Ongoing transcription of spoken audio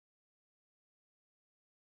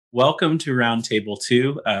Welcome to Roundtable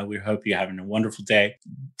 2. We hope you're having a wonderful day.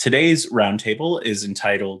 Today's Roundtable is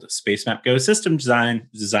entitled Spacemap Go System Design,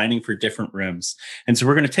 Designing for Different Rooms. And so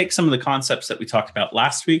we're going to take some of the concepts that we talked about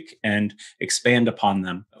last week and expand upon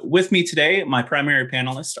them. With me today, my primary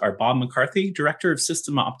panelists are Bob McCarthy, Director of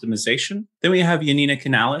System Optimization. Then we have Yanina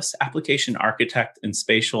Canales, Application Architect and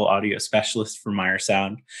Spatial Audio Specialist for Meyer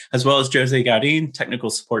Sound, as well as Jose Gaudin, Technical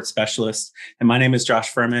Support Specialist. And my name is Josh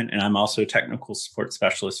Furman, and I'm also a Technical Support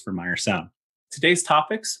Specialist for Meyer Sound. Today's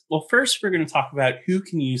topics, well, first, we're going to talk about who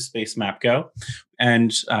can use Spacemap Go.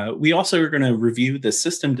 And we also are going to review the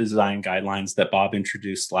system design guidelines that Bob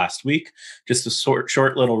introduced last week, just a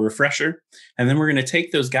short little refresher. And then we're going to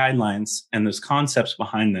take those guidelines and those concepts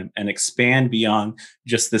behind them and expand beyond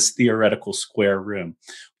just this theoretical square room.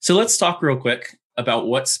 So let's talk real quick about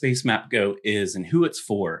what Spacemap Go is and who it's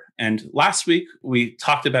for. And last week, we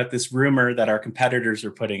talked about this rumor that our competitors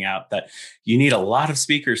are putting out that you need a lot of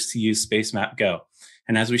speakers to use Spacemap Go.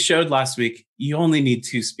 And as we showed last week, you only need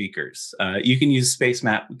 2 speakers. You can use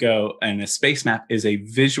Spacemap Go, and a Spacemap is a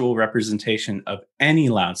visual representation of any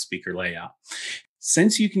loudspeaker layout.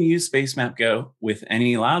 Since you can use Spacemap Go with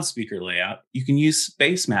any loudspeaker layout, you can use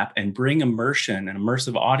Spacemap and bring immersion and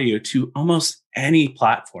immersive audio to almost any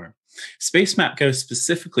platform. Spacemap Go,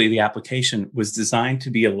 specifically the application, was designed to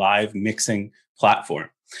be a live mixing platform.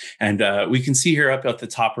 And we can see here up at the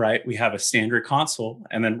top right, we have a standard console,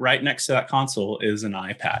 and then right next to that console is an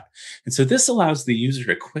iPad. And so this allows the user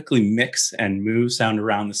to quickly mix and move sound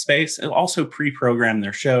around the space. It'll also pre-program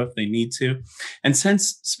their show if they need to. And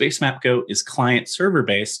since Spacemap Go is client-server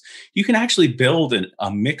based, you can actually build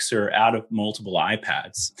a mixer out of multiple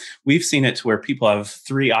iPads. We've seen it to where people have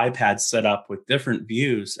 3 iPads set up with different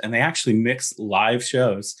views, and they actually mix live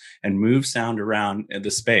shows and move sound around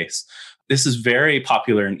the space. This is very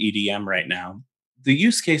popular in EDM right now. The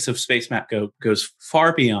use case of Spacemap Go goes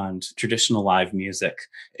far beyond traditional live music.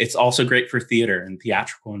 It's also great for theater and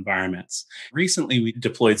theatrical environments. Recently, we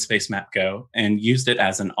deployed Spacemap Go and used it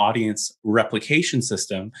as an audience replication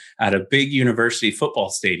system at a big university football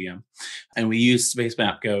stadium. And we used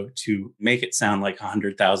Spacemap Go to make it sound like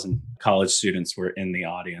 100,000 college students were in the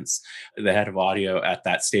audience. The head of audio at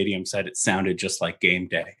that stadium said it sounded just like game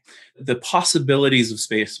day. The possibilities of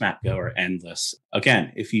Spacemap Go are endless.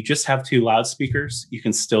 Again, if you just have 2 loudspeakers, you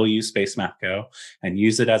can still use Spacemap Go and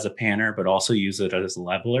use it as a panner, but also use it as a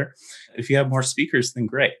leveler. If you have more speakers, then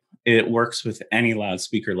great. It works with any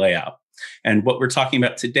loudspeaker layout. And what we're talking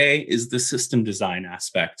about today is the system design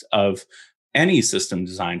aspect of any system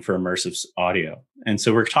design for immersive audio. And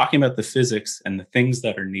so we're talking about the physics and the things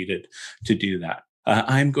that are needed to do that.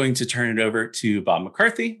 I'm going to turn it over to Bob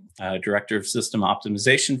McCarthy, Director of System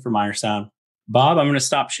Optimization for Meyer Sound. Bob, I'm going to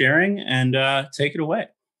stop sharing and take it away.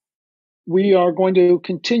 We are going to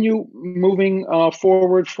continue moving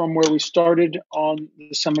forward from where we started on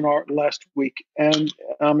the seminar last week. And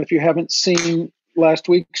if you haven't seen last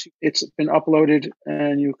week's, it's been uploaded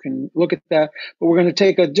and you can look at that. But we're going to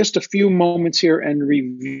take just a few moments here and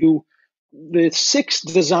review the 6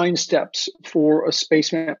 design steps for a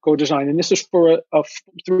Spacemap Go design. And this is for a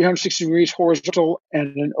 360 degrees horizontal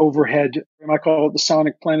and an overhead. I call it the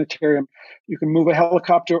sonic planetarium. You can move a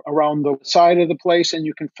helicopter around the side of the place and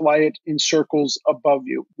you can fly it in circles above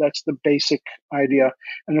you. That's the basic idea.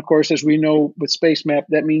 And of course, as we know with Spacemap,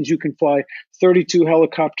 that means you can fly 32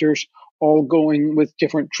 helicopters all going with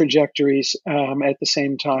different trajectories at the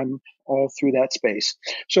same time, all through that space.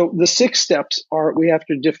 So the 6 steps are: we have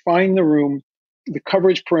to define the room, the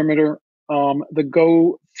coverage perimeter, the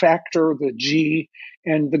go factor, the G,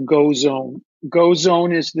 and the go zone. Go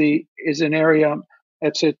zone is an area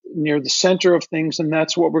that's near the center of things, and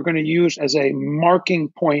that's what we're going to use as a marking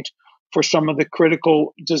point for some of the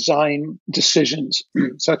critical design decisions,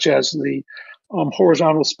 such as the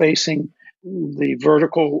horizontal spacing, the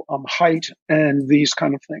vertical height, and these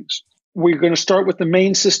kind of things. We're going to start with the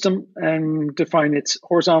main system and define its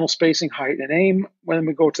horizontal spacing, height, and aim. When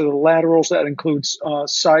we go to the laterals, that includes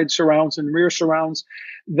side surrounds and rear surrounds.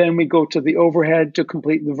 Then we go to the overhead to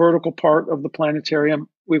complete the vertical part of the planetarium.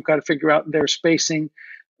 We've got to figure out their spacing,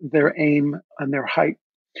 their aim, and their height.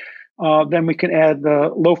 Then we can add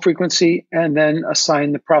the low frequency and then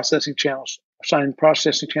assign the processing channels. Assigning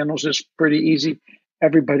processing channels is pretty easy.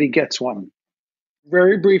 Everybody gets one.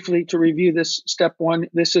 Very briefly, to review this, step 1,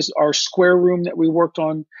 this is our square room that we worked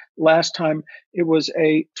on last time. It was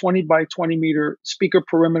a 20 by 20 meter speaker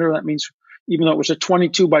perimeter. That means even though it was a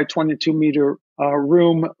 22 by 22 meter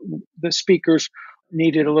room, the speakers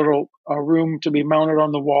needed a little room to be mounted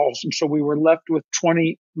on the walls. And so we were left with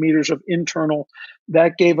 20 meters of internal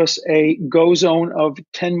That gave us a go zone of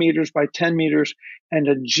 10 meters by 10 meters and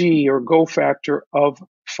a G or go factor of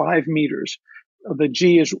 5 meters. The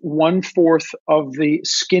G is 1/4 of the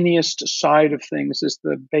skinniest side of things, is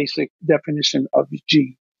the basic definition of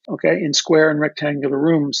G. Okay, in square and rectangular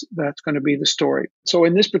rooms, that's going to be the story. So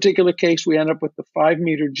in this particular case, we end up with the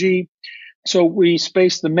 5-meter G. So we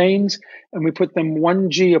space the mains and we put them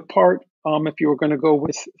 1G apart. If you were going to go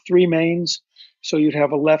with 3 mains, so you'd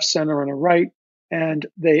have a left, center, and a right, and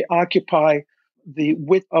they occupy the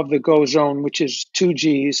width of the go zone, which is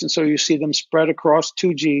 2Gs. And so you see them spread across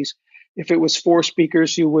 2Gs. If it was 4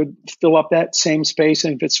 speakers, you would fill up that same space.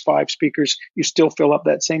 And if it's 5 speakers, you still fill up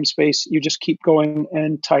that same space. You just keep going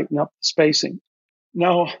and tighten up the spacing.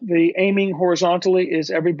 Now, the aiming horizontally is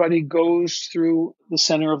everybody goes through the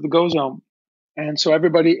center of the go zone. And so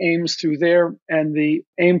everybody aims through there, and the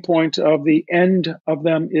aim point of the end of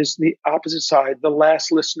them is the opposite side, the last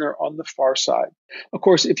listener on the far side. Of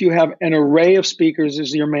course, if you have an array of speakers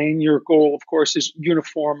as your main, your goal, of course, is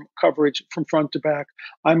uniform coverage from front to back.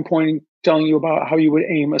 I'm telling you about how you would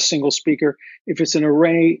aim a single speaker. If it's an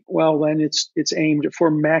array, well, then it's aimed for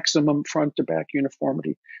maximum front to back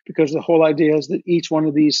uniformity, because the whole idea is that each one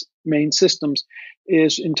of these main systems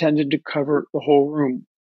is intended to cover the whole room.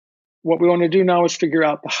 What we want to do now is figure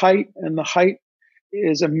out the height, and the height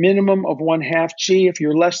is a minimum of 1/2 G. If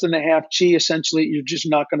you're less than 1/2 G, essentially, you're just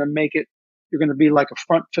not going to make it. You're going to be like a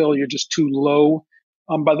front fill. You're just too low.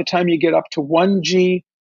 By the time you get up to 1G,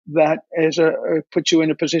 that puts you in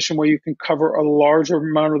a position where you can cover a larger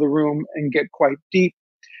amount of the room and get quite deep.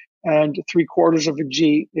 And 3/4 of a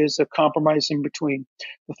G is a compromise in between.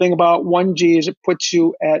 The thing about 1G is it puts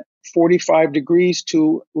you at 45 degrees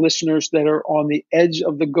to listeners that are on the edge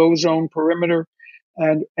of the go zone perimeter,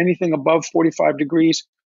 and anything above 45 degrees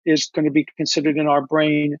is going to be considered in our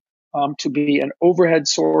brain to be an overhead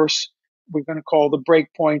source. We're going to call the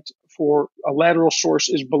break point for a lateral source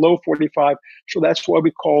is below 45, so that's why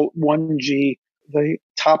we call 1G the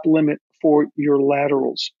top limit for your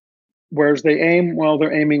laterals. Whereas they aim, well,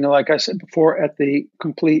 they're aiming, like I said before, at the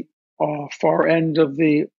complete far end of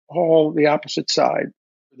the hall, the opposite side.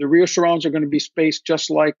 The rear surrounds are going to be spaced just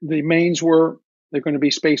like the mains were. They're going to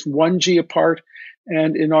be spaced 1G apart.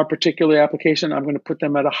 And in our particular application, I'm going to put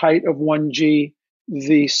them at a height of 1G.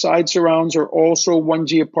 The side surrounds are also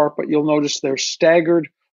 1G apart, but you'll notice they're staggered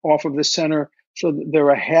off of the center. So they're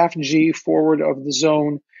a 1/2 G forward of the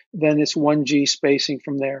zone. Then it's 1G spacing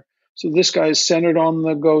from there. So this guy is centered on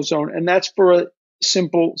the go zone, and that's for a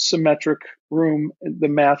simple symmetric room. The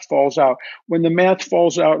math falls out. When the math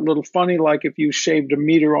falls out a little funny, like if you shaved a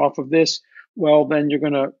meter off of this, well, then you're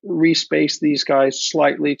going to respace these guys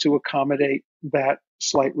slightly to accommodate that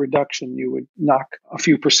slight reduction. You would knock a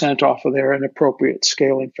few percent off of their inappropriate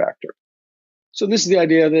scaling factor. So this is the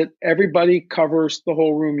idea that everybody covers the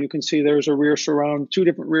whole room. You can see there's a rear surround, 2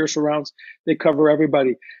 different rear surrounds. They cover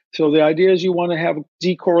everybody. So the idea is you want to have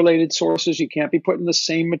decorrelated sources. You can't be putting the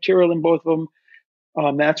same material in both of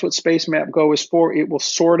them. That's what Spacemap Go is for. It will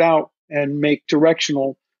sort out and make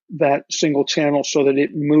directional that single channel so that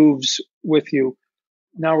it moves with you.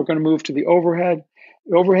 Now we're going to move to the overhead.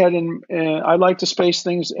 The overhead, and I like to space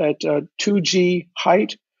things at 2G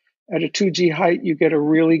height. At a 2G height, you get a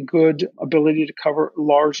really good ability to cover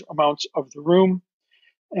large amounts of the room.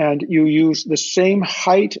 And you use the same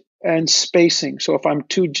height and spacing. So if I'm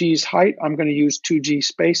 2G's height, I'm going to use 2G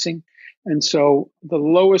spacing. And so the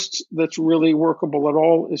lowest that's really workable at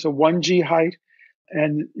all is a 1G height.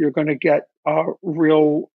 And you're going to get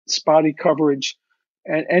real spotty coverage.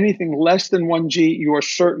 And anything less than 1G, you are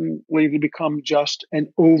certainly to become just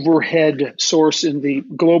an overhead source in the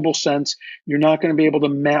global sense. You're not going to be able to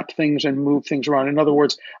map things and move things around. In other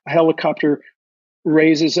words, a helicopter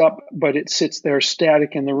raises up, but it sits there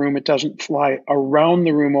static in the room. It doesn't fly around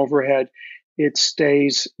the room overhead. It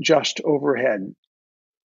stays just overhead.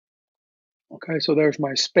 Okay, so there's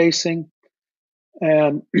my spacing.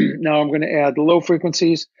 And now I'm going to add low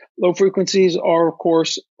frequencies. Low frequencies are, of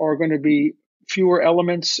course, going to be fewer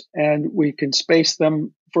elements, and we can space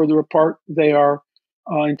them further apart. They are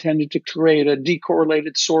intended to create a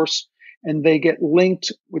decorrelated source, and they get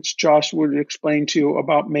linked, which Josh would explain to you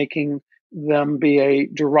about making them be a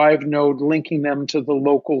derived node, linking them to the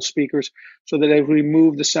local speakers so that as we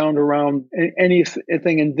move the sound around,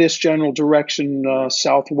 anything in this general direction,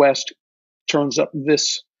 southwest turns up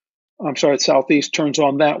this, southeast turns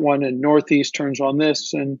on that one, and northeast turns on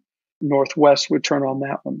this, and northwest would turn on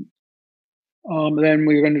that one. Then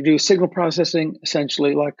we're going to do signal processing.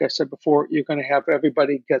 Essentially, like I said before, you're going to have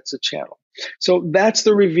everybody gets a channel. So that's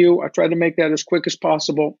the review. I tried to make that as quick as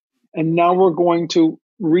possible. And now we're going to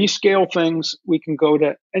rescale things. We can go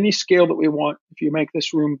to any scale that we want. If you make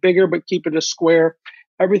this room bigger but keep it a square,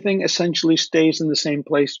 everything essentially stays in the same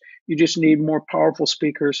place. You just need more powerful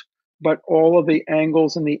speakers, but all of the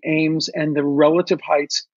angles and the aims and the relative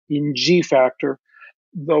heights in G factor,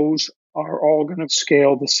 those are all going to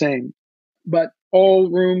scale the same. But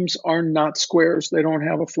all rooms are not squares. They don't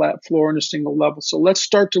have a flat floor and a single level. So let's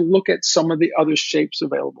start to look at some of the other shapes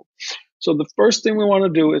available. So the first thing we want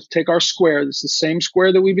to do is take our square. This is the same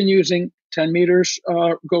square that we've been using, 10 meters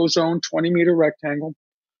go zone, 20-meter rectangle.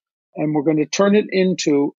 And we're going to turn it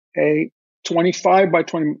into a 25 by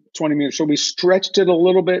 20 meters. So we stretched it a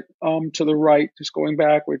little bit to the right, just going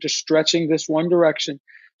back. We're just stretching this one direction.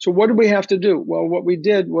 So what did we have to do? Well, what we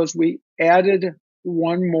did was we added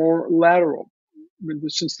one more lateral.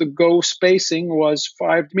 Since the go spacing was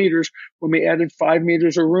 5 meters, when we added 5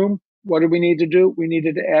 meters of room, what did we need to do? We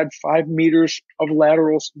needed to add 5 meters of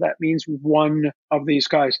laterals. That means one of these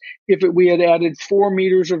guys. If we had added 4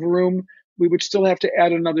 meters of room, we would still have to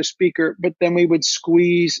add another speaker, but then we would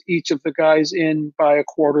squeeze each of the guys in by a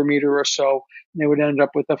quarter meter or so, and they would end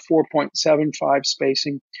up with a 4.75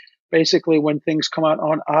 spacing. Basically, when things come out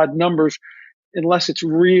on odd numbers, unless it's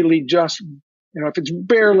really just, if it's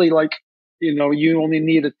barely like, you only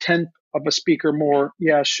need a tenth of a speaker more,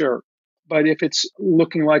 yeah, sure. But if it's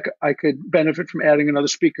looking like I could benefit from adding another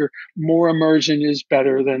speaker, more immersion is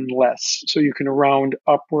better than less. So you can round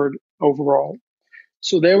upward overall.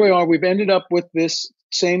 So there we are. We've ended up with this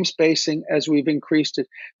same spacing as we've increased it.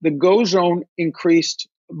 The go zone increased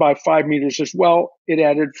by 5 meters as well. It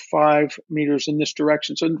added 5 meters in this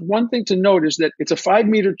direction. So one thing to note is that it's a 5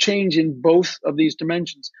 meter change in both of these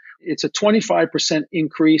dimensions. It's a 25%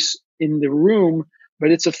 increase in the room, but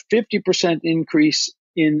it's a 50% increase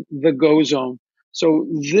in the go zone. So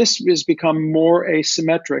this has become more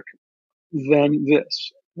asymmetric than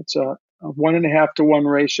this. It's a 1.5 to 1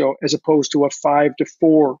 ratio as opposed to a 5 to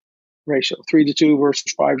 4 ratio, 3 to 2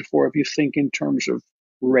 versus 5 to 4 if you think in terms of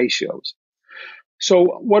ratios. So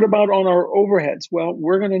what about on our overheads? Well,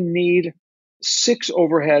 we're going to need 6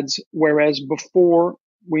 overheads, whereas before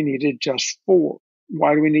we needed just 4.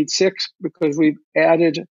 Why do we need 6? Because we've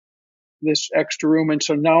added this extra room. And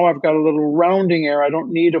so now I've got a little rounding error. I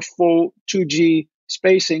don't need a full 2G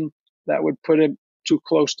spacing. That would put it too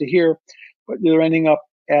close to here. But you're ending up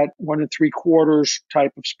at 1 3/4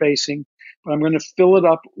 type of spacing. But I'm going to fill it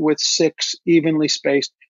up with 6 evenly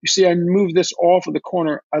spaced. You see, I moved this off of the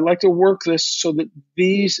corner. I like to work this so that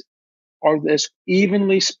these are as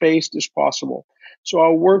evenly spaced as possible. So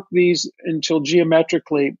I'll work these until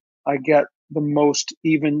geometrically I get the most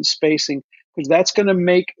even spacing, because that's going to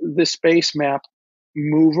make the space map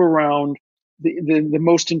move around the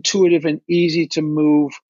most intuitive and easy to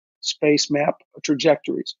move space map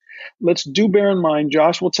trajectories. Let's do bear in mind,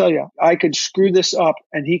 Josh will tell you, I could screw this up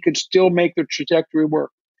and he could still make the trajectory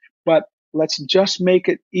work. But let's just make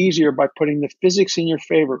it easier by putting the physics in your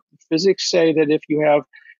favor. The physics say that if you have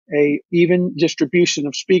a even distribution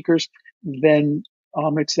of speakers, then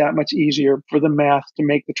it's that much easier for the math to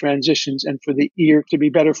make the transitions and for the ear to be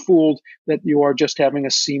better fooled that you are just having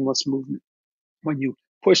a seamless movement. When you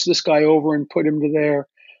push this guy over and put him to there,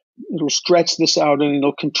 it'll stretch this out and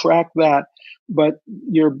it'll contract that, but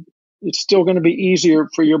it's still going to be easier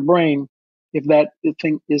for your brain if that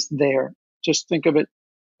thing is there. Just think of it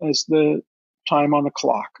as the time on the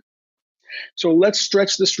clock. So let's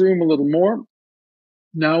stretch this room a little more.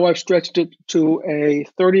 Now I've stretched it to a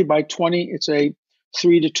 30 by 20. It's a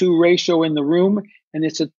 3 to 2 ratio in the room, and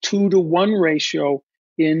it's a 2 to 1 ratio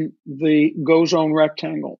in the go zone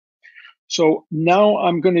rectangle. So now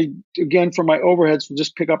I'm going to, again, for my overheads, we'll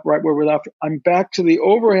just pick up right where we left. I'm back to the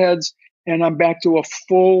overheads, and I'm back to a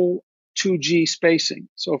full 2G spacing.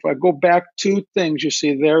 So if I go back 2 things, you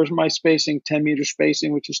see there's my spacing, 10 meter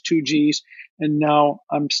spacing, which is 2 Gs. And now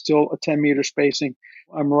I'm still a 10 meter spacing.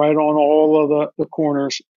 I'm right on all of the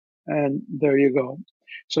corners. And there you go.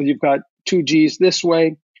 So you've got 2 Gs this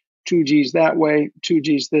way, 2 Gs that way, 2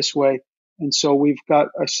 Gs this way. And so we've got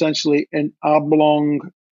essentially an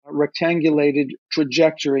oblong rectangulated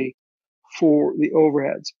trajectory for the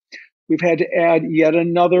overheads. We've had to add yet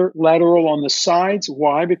another lateral on the sides.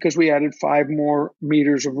 Why? Because we added 5 more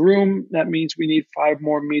meters of room. That means we need 5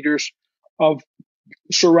 more meters of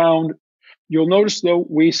surround. You'll notice, though,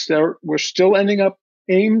 we're still ending up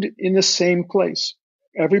aimed in the same place.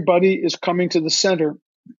 Everybody is coming to the center.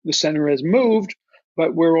 The center has moved,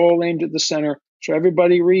 but we're all aimed at the center. So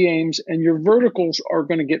everybody re-aims, and your verticals are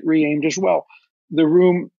going to get re-aimed as well. The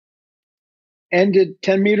room ended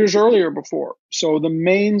 10 meters earlier before. So the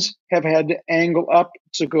mains have had to angle up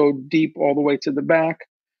to go deep all the way to the back.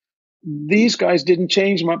 These guys didn't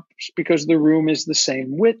change much because the room is the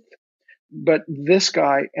same width, but this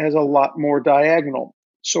guy has a lot more diagonal.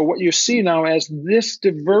 So what you see now, as this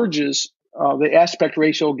diverges, the aspect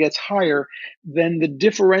ratio gets higher, then the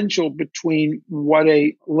differential between what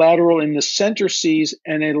a lateral in the center sees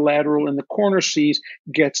and a lateral in the corner sees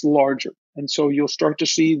gets larger. And so you'll start to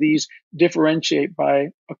see these differentiate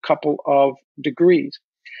by a couple of degrees.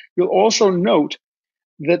 You'll also note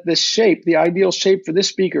that the shape, the ideal shape for this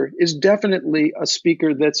speaker, is definitely a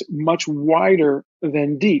speaker that's much wider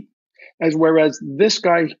than deep. Whereas this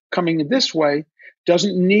guy coming this way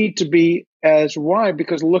doesn't need to be as wide,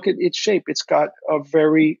 because look at its shape. It's got a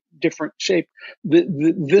very different shape.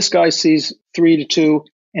 This guy sees 3 to 2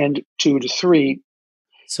 and 2 to 3.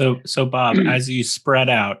 So Bob, as you spread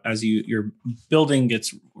out, as your building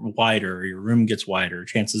gets wider, or your room gets wider,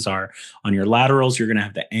 chances are on your laterals, you're going to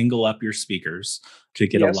have to angle up your speakers to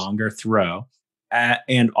get a longer throw.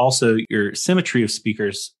 And also your symmetry of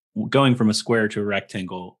speakers going from a square to a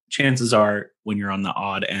rectangle, chances are when you're on the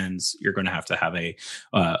odd ends, you're going to have a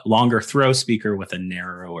longer throw speaker with a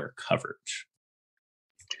narrower coverage.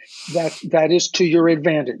 That is to your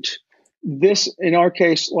advantage. This, in our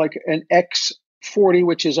case, like an X40,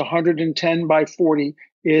 which is 110 by 40,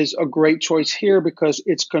 is a great choice here because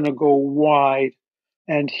it's going to go wide.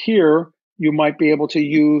 And here you might be able to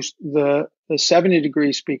use the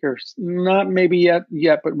 70-degree speakers. Not maybe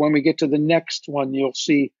yet, but when we get to the next one, you'll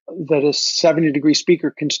see that a 70-degree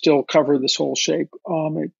speaker can still cover this whole shape.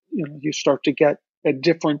 You start to get a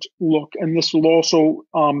different look, and this will also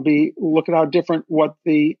look at how different what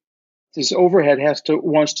this overhead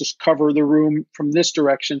wants to cover the room from this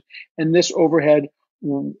direction, and this overhead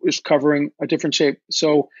is covering a different shape.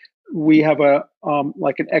 So we have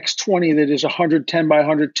like an X20 that is 110 by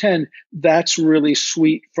 110. That's really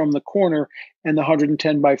sweet from the corner, and the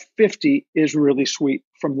 110 by 50 is really sweet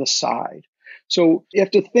from the side. So you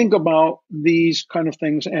have to think about these kind of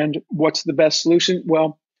things, and what's the best solution?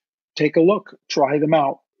 Well, take a look, try them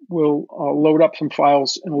out. We'll load up some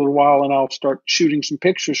files in a little while, and I'll start shooting some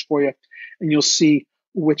pictures for you, and you'll see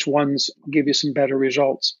which ones give you some better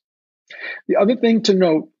results. The other thing to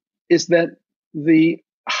note is that the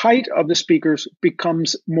height of the speakers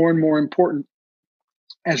becomes more and more important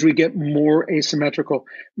as we get more asymmetrical.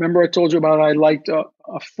 Remember I told you about I liked a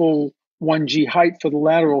full 1G height for the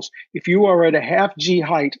laterals. If you are at a half G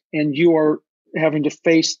height and you are having to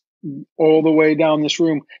face all the way down this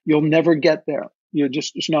room, you'll never get there.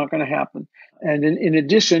 It's not going to happen. And in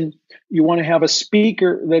addition, you want to have a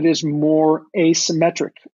speaker that is more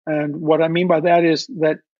asymmetric. And what I mean by that is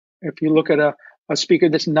that if you look at a speaker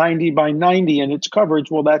that's 90 by 90 in its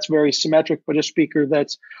coverage, well, that's very symmetric. But a speaker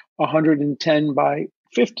that's 110 by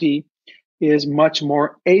 50 is much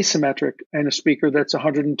more asymmetric. And a speaker that's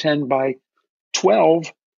 110 by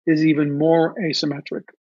 12 is even more asymmetric.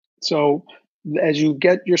 So as you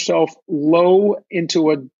get yourself low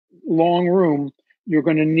into a long room, you're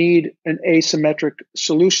going to need an asymmetric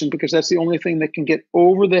solution, because that's the only thing that can get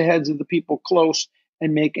over the heads of the people close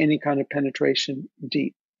and make any kind of penetration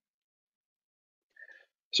deep.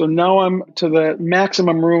 So now I'm to the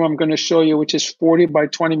maximum room I'm going to show you, which is 40 by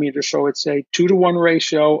 20 meters. So it's a 2-to-1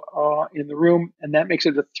 ratio in the room, and that makes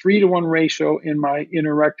it a 3-to-1 ratio in my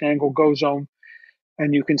inner rectangle go zone.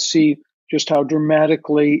 And you can see just how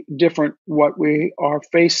dramatically different what we are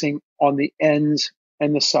facing on the ends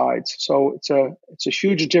and the sides. So it's a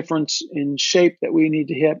huge difference in shape that we need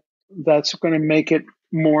to hit. That's going to make it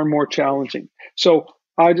more and more challenging. So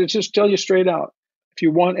I just tell you straight out, if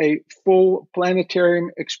you want a full planetarium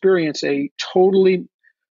experience, a totally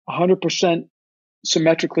 100%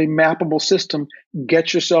 symmetrically mappable system,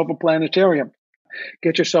 get yourself a planetarium.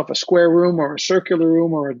 Get yourself a square room or a circular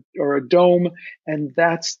room or a dome, and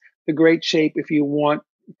that's the great shape if you want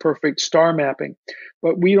perfect star mapping.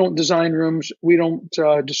 But we don't design rooms. We don't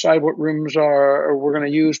decide what rooms we're going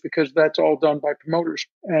to use, because that's all done by promoters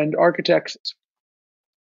and architects.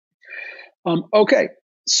 Okay,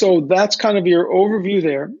 so that's kind of your overview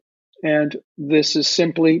there. And this is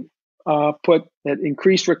simply put that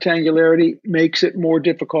increased rectangularity makes it more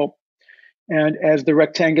difficult. And as the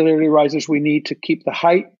rectangularity rises, we need to keep the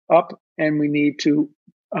height up, and we need to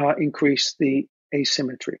increase the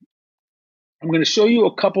asymmetry. I'm going to show you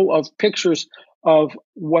a couple of pictures of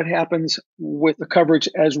what happens with the coverage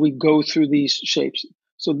as we go through these shapes.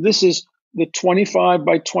 So this is the 25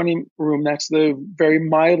 by 20 room. That's the very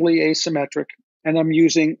mildly asymmetric. And I'm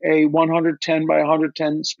using a 110 by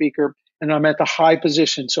 110 speaker, and I'm at the high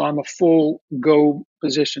position. So I'm a full go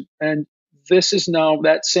position. And this is now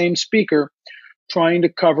that same speaker trying to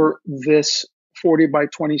cover this 40 by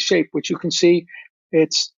 20 shape, which you can see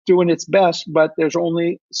It's doing its best, but there's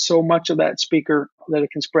only so much of that speaker that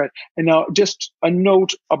it can spread. And now just a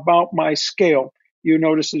note about my scale. You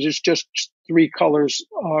notice there's just three colors,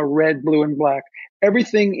 red, blue, and black.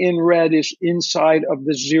 Everything in red is inside of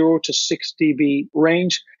the 0 to 6 dB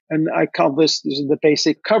range. And I call this is the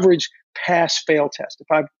basic coverage pass-fail test. If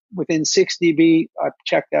I'm within 6 dB, I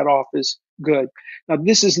check that off as good. Now,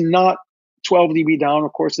 this is not 12 dB down.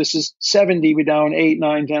 Of course, this is 7 dB down, 8,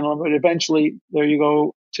 9, 10, 11, but eventually there you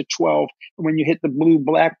go to 12. And when you hit the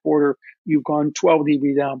blue-black border, you've gone 12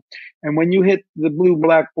 dB down. And when you hit the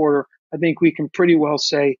blue-black border, I think we can pretty well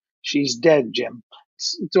say she's dead, Jim.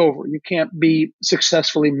 It's over. You can't be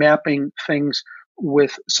successfully mapping things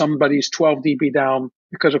with somebody's 12 dB down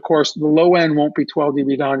because, of course, the low end won't be 12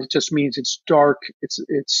 dB down. It just means it's dark, it's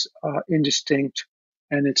indistinct,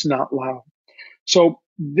 and it's not loud. So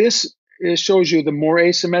this shows you the more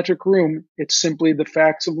asymmetric room. It's simply the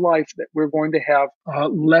facts of life that we're going to have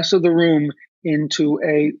less of the room into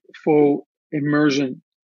a full immersion.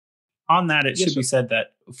 On that, it should be said that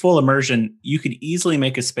full immersion, you could easily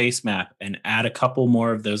make a space map and add a couple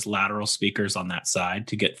more of those lateral speakers on that side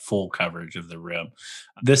to get full coverage of the room.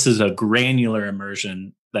 This is a granular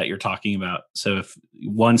immersion that you're talking about. So if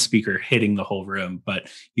one speaker hitting the whole room,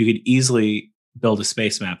 but you could easily build a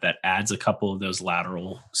space map that adds a couple of those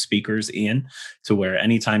lateral speakers in to where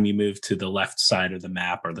anytime you move to the left side of the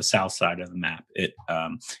map or the south side of the map, it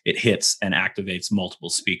hits and activates multiple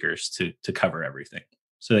speakers to cover everything,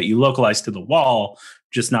 so that you localize to the wall,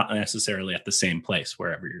 just not necessarily at the same place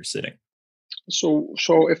wherever you're sitting. So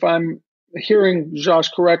if I'm hearing Josh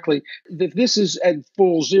correctly, if this is at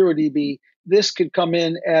full 0 dB, this could come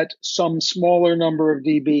in at some smaller number of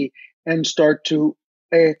dB and start to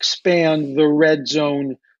expand the red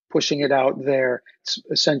zone, pushing it out there. It's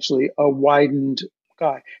essentially a widened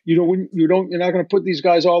guy. You're not going to put these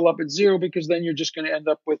guys all up at 0 because then you're just going to end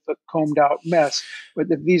up with a combed out mess. But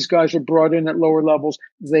if these guys are brought in at lower levels,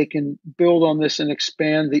 they can build on this and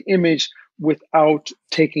expand the image without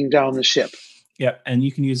taking down the ship. Yeah, and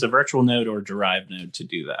you can use a virtual node or derived node to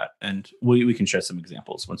do that. And we can show some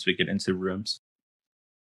examples once we get into rooms.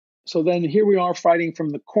 So then here we are fighting from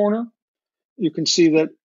the corner. You can see that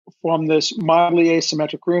from this mildly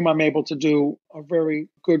asymmetric room, I'm able to do a very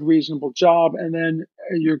good, reasonable job. And then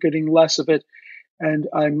you're getting less of it. And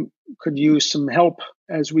I could use some help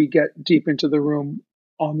as we get deep into the room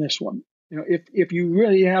on this one. If you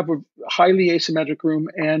really have a highly asymmetric room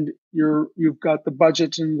and you've got the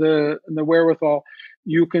budget and the wherewithal,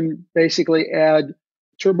 you can basically add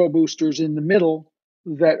turbo boosters in the middle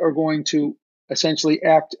that are going to essentially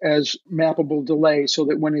act as mappable delay, so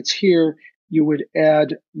that when it's here, you would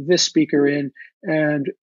add this speaker in,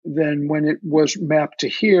 and then when it was mapped to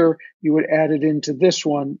here, you would add it into this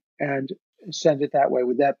one and send it that way.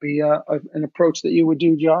 Would that be an approach that you would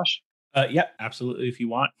do, Josh? Yeah, absolutely. If you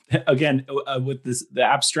want, again, with the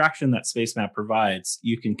abstraction that Spacemap provides,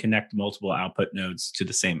 you can connect multiple output nodes to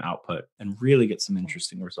the same output and really get some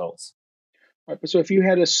interesting results. Right, so if you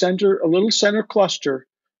had a little center cluster,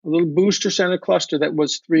 a little booster center cluster that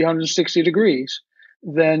was 360 degrees,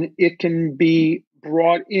 then it can be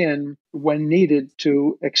brought in when needed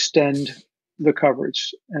to extend the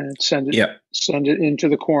coverage and send it into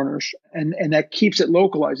the corners, and that keeps it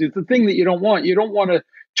localized. It's the thing that you don't want. You don't want to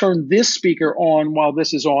turn this speaker on while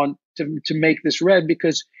this is on to make this red,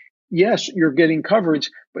 because yes, you're getting coverage,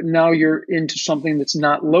 but now you're into something that's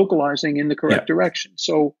not localizing in the correct direction.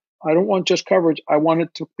 So I don't want just coverage. I want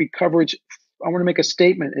it to be coverage. I want to make a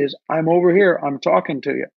statement is I'm over here. I'm talking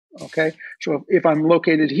to you. Okay. So if I'm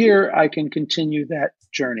located here, I can continue that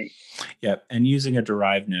journey. Yeah. And using a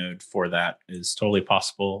derived node for that is totally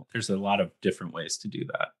possible. There's a lot of different ways to do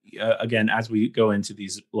that. Again, as we go into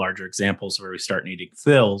these larger examples where we start needing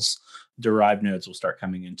fills, derived nodes will start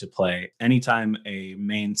coming into play. Anytime a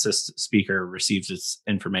main speaker receives its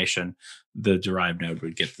information, the derived node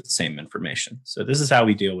would get the same information. So this is how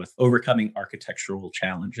we deal with overcoming architectural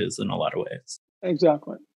challenges in a lot of ways.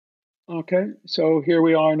 Exactly. Okay, so here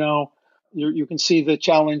we are now. You can see the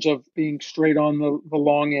challenge of being straight on the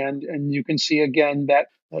long end, and you can see again that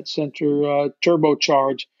center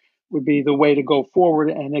turbocharge would be the way to go forward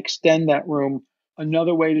and extend that room.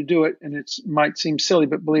 Another way to do it, and it might seem silly,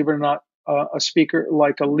 but believe it or not, a speaker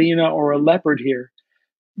like a Lena or a Leopard here,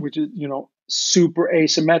 which is super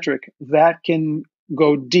asymmetric, that can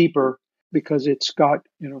go deeper because it's got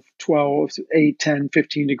 12, 8, 10,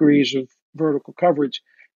 15 degrees of vertical coverage.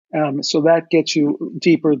 So that gets you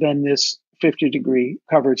deeper than this 50-degree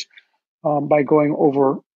coverage by going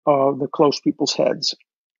over the close people's heads.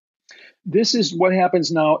 This is what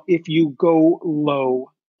happens now if you go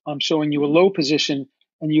low. I'm showing you a low position,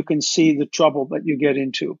 and you can see the trouble that you get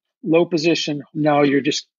into. Low position, now you're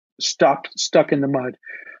just stuck in the mud.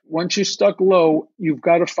 Once you're stuck low, you've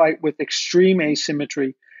got to fight with extreme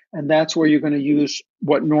asymmetry, and that's where you're going to use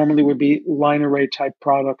what normally would be line array type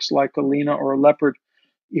products like a Lena or a Leopard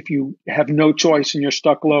if you have no choice and you're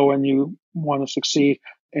stuck low and you want to succeed,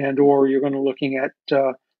 and or you're going to looking at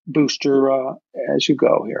booster as you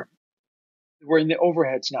go here. We're in the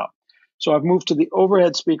overheads now. So I've moved to the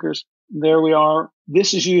overhead speakers. There we are.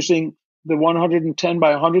 This is using the 110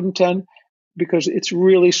 by 110 because it's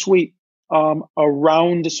really sweet. A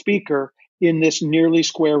round speaker in this nearly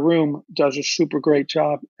square room does a super great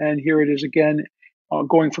job. And here it is again,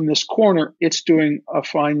 going from this corner, it's doing a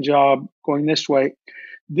fine job going this way.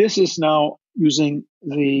 This is now using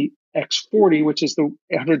the X40, which is the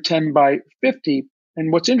 110 by 50.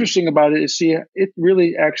 And what's interesting about it is, see, it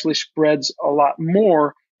really actually spreads a lot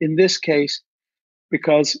more in this case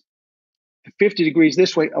because 50 degrees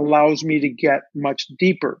this way allows me to get much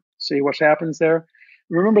deeper. See what happens there?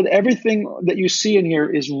 Remember that everything that you see in here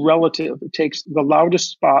is relative. It takes the loudest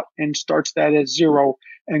spot and starts that at 0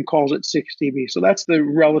 and calls it 6 dB. So that's the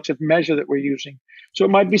relative measure that we're using. So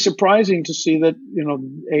it might be surprising to see that,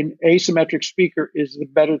 an asymmetric speaker is the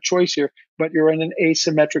better choice here, but you're in an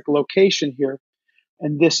asymmetric location here.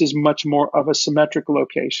 And this is much more of a symmetric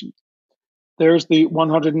location. There's the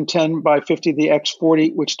 110 by 50, the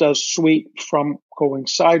X40, which does sweet from going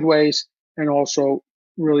sideways and also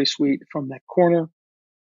really sweet from that corner.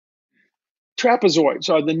 Trapezoids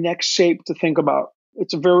are the next shape to think about.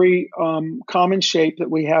 It's a very common shape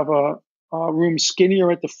that we have a room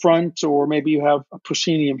skinnier at the front, or maybe you have a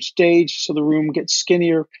proscenium stage, so the room gets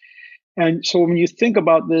skinnier. And so when you think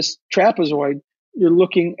about this trapezoid, you're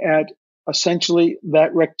looking at essentially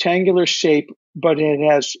that rectangular shape, but it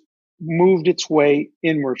has moved its way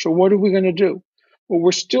inward. So what are we going to do? Well,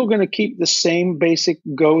 we're still going to keep the same basic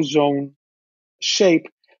go zone shape,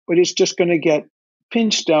 but it's just going to get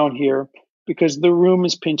pinched down here because the room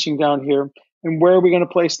is pinching down here. And where are we going to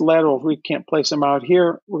place the laterals? We can't place them out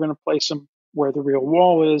here. We're going to place them where the real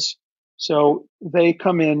wall is. So they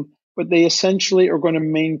come in, but they essentially are going to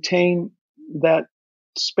maintain that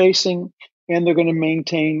spacing, and they're going to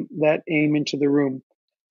maintain that aim into the room.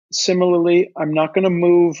 Similarly, I'm not going to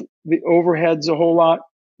move the overheads a whole lot.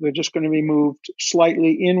 They're just going to be moved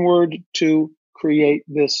slightly inward to create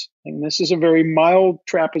this thing. This is a very mild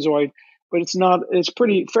trapezoid, but it's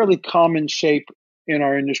fairly common shape in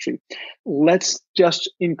our industry. Let's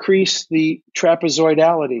just increase the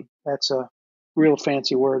trapezoidality. That's a real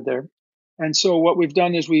fancy word there. And so what we've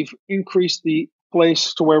done is we've increased the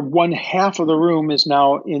place to where 1/2 of the room is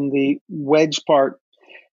now in the wedge part.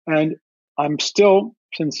 And I'm still,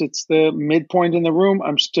 since it's the midpoint in the room,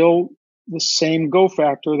 I'm still the same go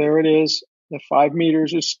factor. There it is. The 5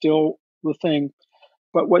 meters is still the thing.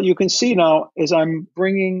 But what you can see now is I'm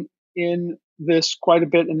bringing in this quite a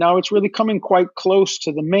bit, and now it's really coming quite close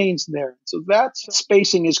to the mains there. So that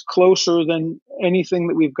spacing is closer than anything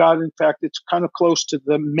that we've got. In fact, it's kind of close to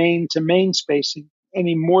the main to main spacing.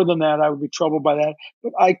 Any more than that, I would be troubled by that.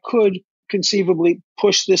 But I could conceivably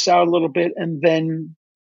push this out a little bit and then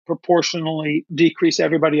proportionally decrease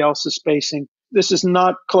everybody else's spacing. This is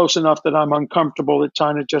not close enough that I'm uncomfortable. It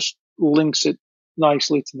kind of just links it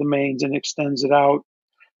nicely to the mains and extends it out,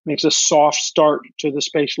 makes a soft start to the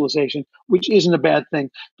spatialization, which isn't a bad thing,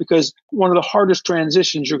 because one of the hardest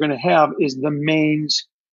transitions you're going to have is the mains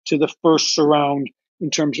to the first surround in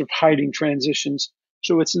terms of hiding transitions.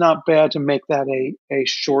 So it's not bad to make that a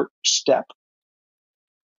short step.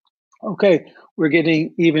 Okay, we're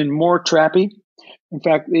getting even more trappy. In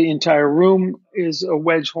fact, the entire room is a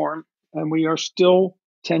wedge horn, and we are still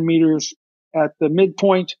 10 meters at the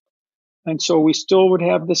midpoint. And so we still would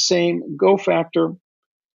have the same go factor.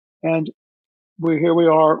 And here we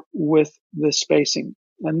are with the spacing.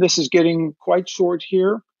 And this is getting quite short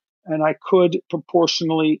here. And I could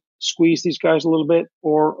proportionally squeeze these guys a little bit,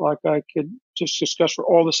 or like I could just discuss for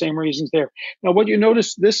all the same reasons there. Now, what you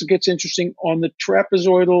notice, this gets interesting on the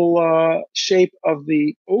trapezoidal shape of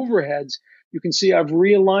the overheads. You can see I've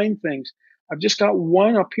realigned things. I've just got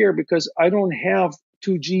one up here because I don't have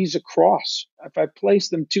 2 Gs across. If I place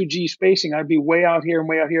them 2 G spacing, I'd be way out here and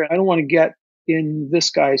way out here. I don't want to get in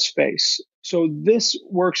this guy's face. So this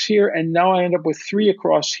works here, and now I end up with 3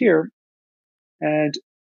 across here. And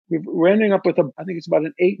we're ending up with I think it's about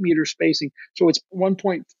an 8 meter spacing. So it's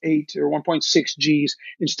 1.8 or 1.6 Gs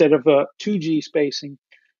instead of a 2 G spacing.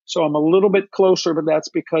 So I'm a little bit closer, but that's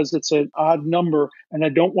because it's an odd number, and I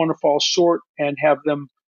don't want to fall short and have them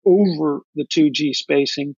over the 2 G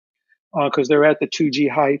spacing because they're at the 2 G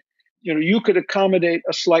height. You could accommodate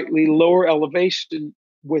a slightly lower elevation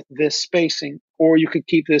with this spacing, or you could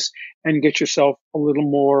keep this and get yourself a little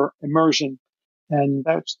more immersion. And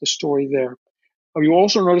that's the story there. You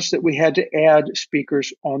also notice that we had to add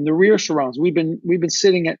speakers on the rear surrounds. We've been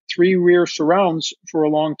sitting at 3 rear surrounds for a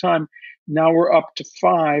long time. Now we're up to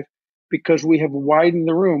 5 because we have widened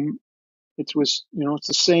the room. It's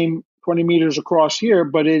the same 20 meters across here,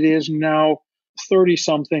 but it is now 30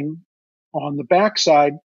 something on the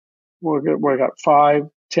backside. We got 5,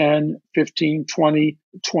 10, 15, 20,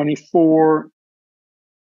 24,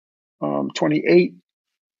 28.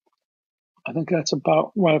 I think that's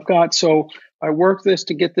about what I've got. So I work this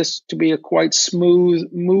to get this to be a quite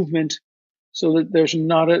smooth movement so that there's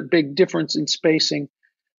not a big difference in spacing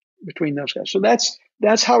between those guys. So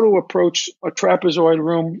that's how to approach a trapezoid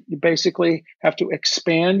room. You basically have to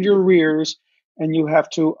expand your rears and you have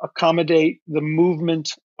to accommodate the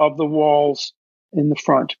movement of the walls in the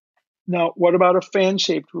front. Now, what about a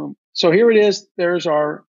fan-shaped room? So here it is. There's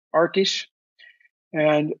our archish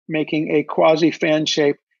and making a quasi-fan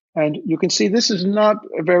shape. And you can see this is not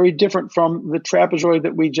very different from the trapezoid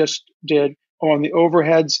that we just did. On the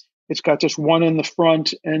overheads, it's got just 1 in the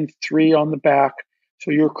front and 3 on the back.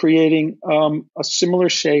 So you're creating a similar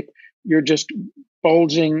shape. You're just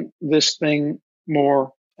bulging this thing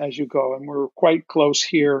more as you go. And we're quite close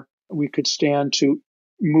here. We could stand to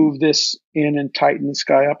move this in and tighten this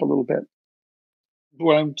guy up a little bit.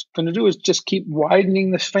 What I'm going to do is just keep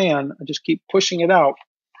widening this fan. I just keep pushing it out.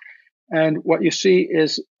 And what you see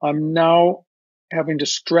is I'm now having to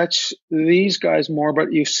stretch these guys more,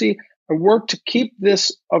 but you see I work to keep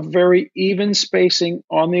this a very even spacing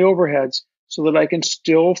on the overheads so that I can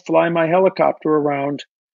still fly my helicopter around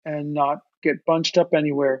and not get bunched up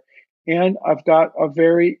anywhere. And I've got a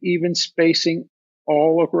very even spacing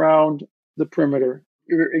all around the perimeter.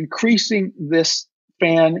 You're increasing this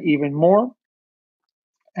fan even more.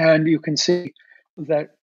 And you can see that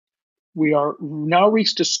we are now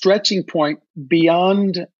reached a stretching point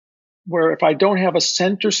beyond where if I don't have a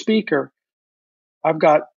center speaker, I've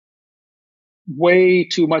got way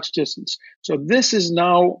too much distance. So this is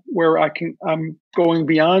now where I'm going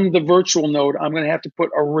beyond the virtual node. I'm going to have to put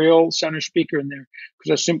a real center speaker in there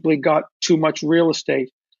because I simply got too much real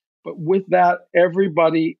estate. But with that,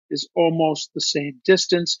 everybody is almost the same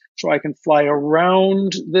distance. So I can fly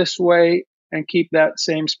around this way and keep that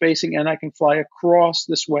same spacing, and I can fly across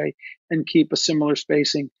this way and keep a similar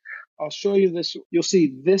spacing. I'll show you this. You'll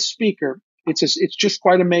see this speaker. It's just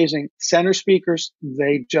quite amazing. Center speakers,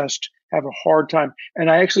 they just have a hard time.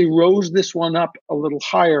 And I actually rose this one up a little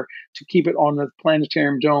higher to keep it on the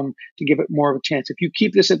planetarium dome to give it more of a chance. If you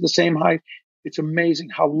keep this at the same height, it's amazing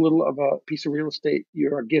how little of a piece of real estate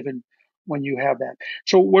you are given when you have that.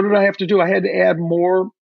 So what did I have to do? I had to add more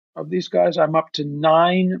of these guys. I'm up to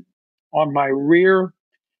 9 on my rear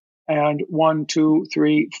and 1, 2,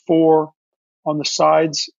 3, 4 on the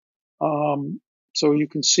sides. So you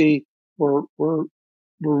can see we're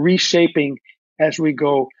reshaping as we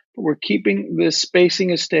go, but we're keeping the spacing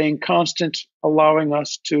is staying constant, allowing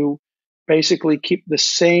us to basically keep the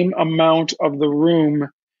same amount of the room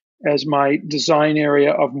as my design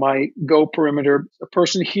area of my go perimeter. A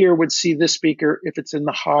person here would see this speaker if it's in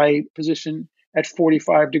the high position at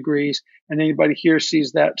 45 degrees, and anybody here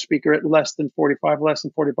sees that speaker at less than 45, less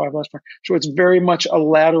than 45, less than. So it's very much a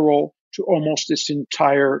lateral to almost this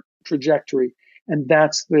entire trajectory, and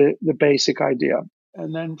that's the basic idea.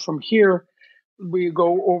 And then from here, we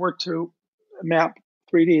go over to Map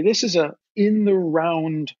 3D. This is a in the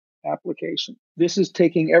round application. This is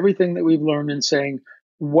taking everything that we've learned and saying,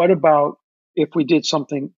 what about if we did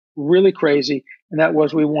something really crazy, and that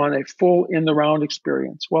was we want a full in the round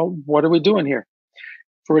experience? Well, what are we doing here?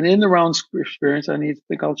 For an in the round experience, I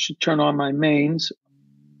should turn on my mains.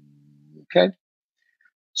 Okay.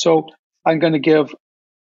 So I'm going to give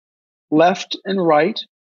left and right.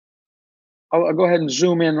 I'll go ahead and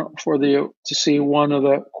zoom in to see one of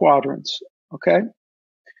the quadrants. Okay.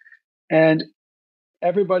 And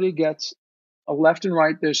everybody gets a left and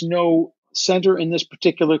right. There's no center in this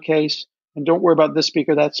particular case. And don't worry about this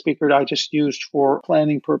speaker, that speaker I just used for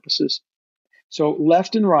planning purposes. So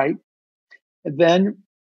left and right. And then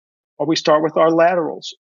we start with our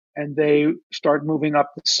laterals, and they start moving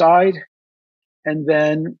up the side. And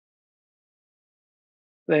then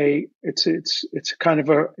it's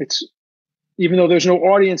even though there's no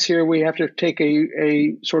audience here, we have to take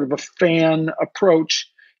a sort of a fan approach.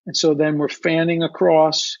 And so then we're fanning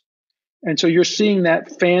across. And so you're seeing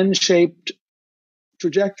that fan-shaped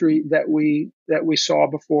trajectory that we saw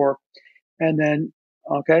before. And then,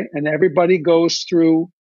 okay, and everybody goes through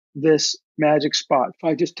this magic spot. If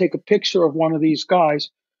I just take a picture of one of these guys,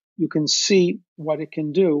 you can see what it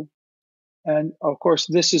can do. And of course,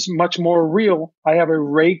 this is much more real. I have a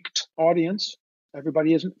raked audience.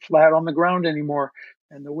 Everybody isn't flat on the ground anymore.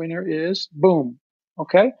 And the winner is boom.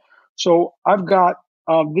 Okay. So I've got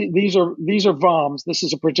these are VOMs. This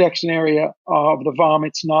is a projection area of the VOM.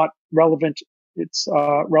 It's not relevant. It's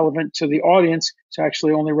relevant to the audience. It's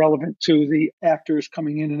actually only relevant to the actors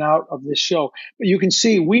coming in and out of this show. But you can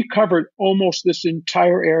see we covered almost this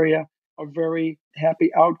entire area. A very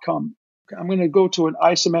happy outcome. I'm going to go to an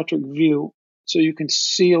isometric view so you can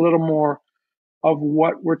see a little more of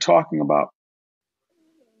what we're talking about.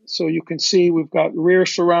 So you can see we've got rear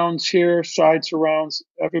surrounds here, side surrounds,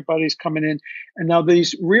 everybody's coming in. And now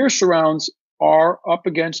these rear surrounds are up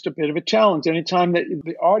against a bit of a challenge. Anytime that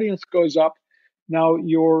the audience goes up, now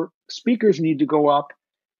your speakers need to go up,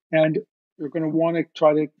 and you're going to want to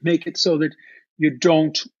try to make it so that you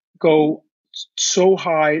don't go so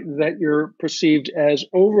high that you're perceived as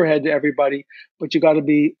overhead to everybody, but you got to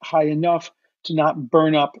be high enough to not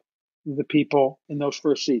burn up the people in those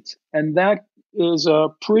first seats. And that is a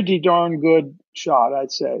pretty darn good shot,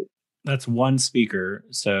 I'd say. That's one speaker,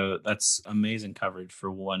 so that's amazing coverage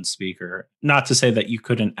for one speaker. Not to say that you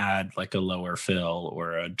couldn't add like a lower fill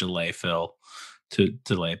or a delay fill to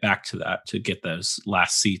delay back to that to get those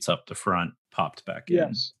last seats up the front popped back in.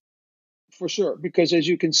 Yes, for sure. Because as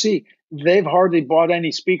you can see, they've hardly bought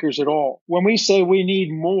any speakers at all. When we say we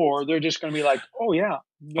need more, they're just going to be like, oh, yeah,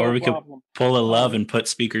 no or we problem. could pull a love and put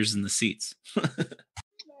speakers in the seats.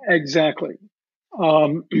 Exactly.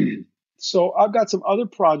 So I've got some other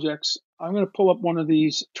projects. I'm going to pull up one of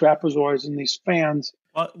these trapezoids and these fans.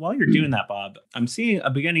 While you're doing that, Bob, I'm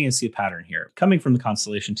beginning to see a pattern here. Coming from the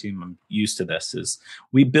Constellation team, I'm used to this, is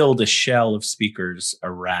we build a shell of speakers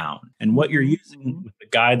around. And what you're using with the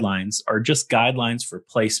guidelines are just guidelines for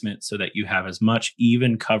placement so that you have as much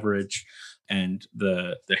even coverage and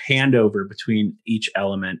the handover between each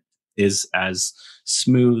element is as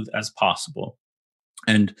smooth as possible.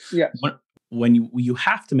 And yes. when you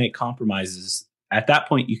have to make compromises, at that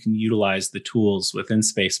point, you can utilize the tools within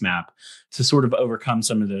Spacemap to sort of overcome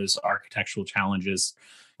some of those architectural challenges.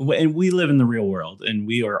 And we live in the real world, and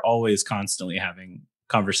we are always constantly having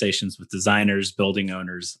conversations with designers, building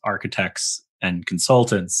owners, architects, and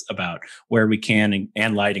consultants about where we can,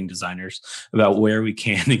 and lighting designers about where we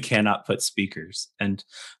can and cannot put speakers. And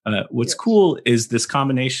what's cool is this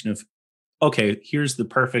combination of, okay, here's the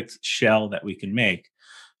perfect shell that we can make,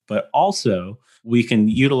 but also we can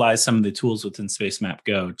utilize some of the tools within Spacemap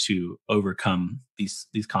Go to overcome these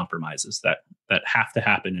compromises that have to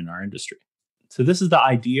happen in our industry. So this is the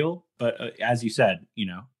ideal, but as you said,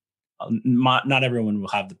 not everyone will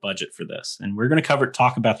have the budget for this, and we're going to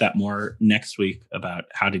talk about that more next week about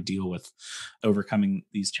how to deal with overcoming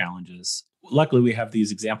these challenges. Luckily, we have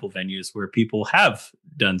these example venues where people have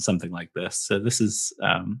done something like this, so this is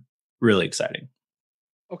really exciting.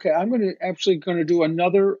 Okay, I'm going to do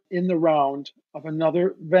another in the round of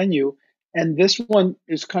another venue. And this one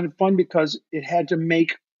is kind of fun because it had to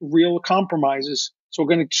make real compromises. So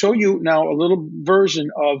we're going to show you now a little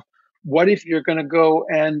version of what if you're going to go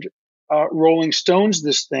and Rolling Stones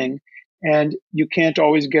this thing and you can't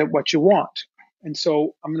always get what you want. And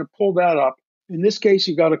so I'm going to pull that up. In this case,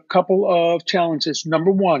 you got a couple of challenges.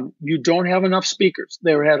 Number one, you don't have enough speakers.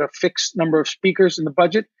 They had a fixed number of speakers in the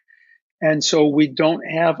budget. And so we don't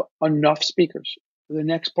have enough speakers. The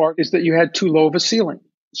next part is that you had too low of a ceiling.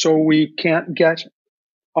 So we can't get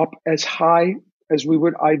up as high as we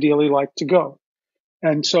would ideally like to go.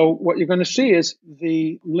 And so what you're going to see is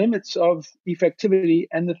the limits of effectivity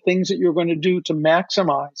and the things that you're going to do to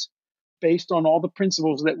maximize based on all the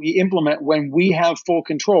principles that we implement when we have full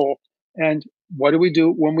control. And what do we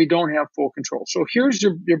do when we don't have full control? So here's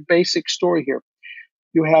your basic story here.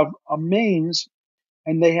 You have a mains,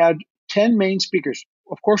 and they had 10 main speakers.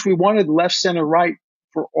 Of course, we wanted left, center, right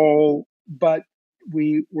for all, but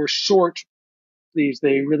we were short these.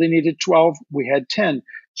 They really needed 12. We had 10.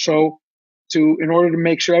 So in order to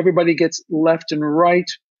make sure everybody gets left and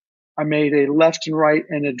right, I made a left and right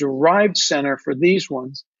and a derived center for these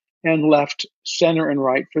ones, and left, center, and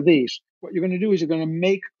right for these. What you're going to do is you're going to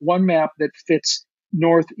make one map that fits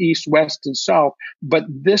north, east, west, and south, but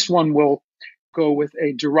this one will go with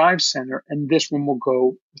a derived center, and this one will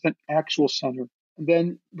go with an actual center. And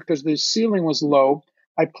then, because the ceiling was low,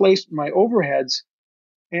 I placed my overheads,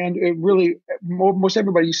 and it really, most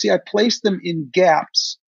everybody, you see, I placed them in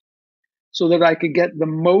gaps so that I could get the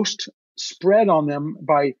most spread on them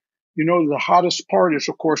by, the hottest part is,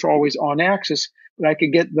 of course, always on axis, but I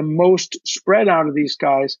could get the most spread out of these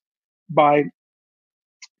guys by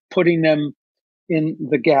putting them in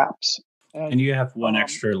the gaps. And you have one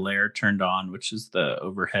extra layer turned on, which is the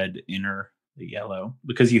overhead inner the yellow,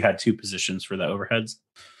 because you had two positions for the overheads.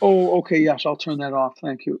 Oh, okay. Yes, I'll turn that off.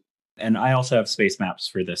 Thank you. And I also have space maps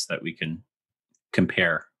for this that we can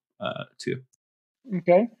compare to.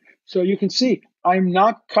 Okay. So you can see I'm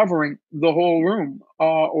not covering the whole room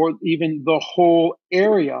or even the whole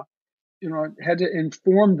area. I had to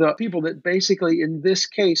inform the people that basically in this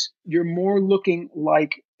case, you're more looking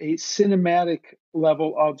like a cinematic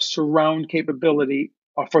level of surround capability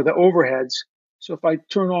for the overheads. So if I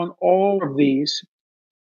turn on all of these,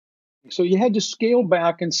 so you had to scale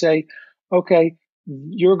back and say, okay,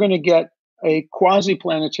 you're going to get a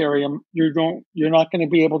quasi-planetarium. You're not going to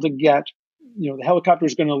be able to get, the helicopter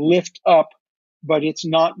is going to lift up, but it's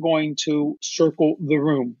not going to circle the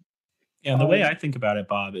room. Yeah, the way I think about it,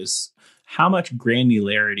 Bob, is how much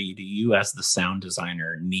granularity do you as the sound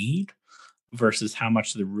designer need versus how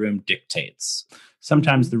much the room dictates?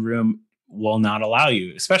 Sometimes the room will not allow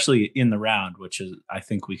you, especially in the round, which is, I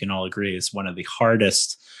think we can all agree, is one of the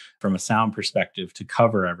hardest from a sound perspective to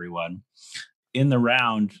cover everyone. In the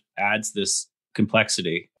round adds this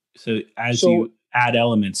complexity. So as you add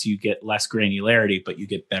elements, you get less granularity, but you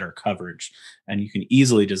get better coverage. And you can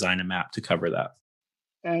easily design a map to cover that.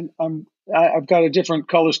 And I've got a different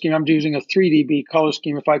color scheme. I'm using a 3 dB color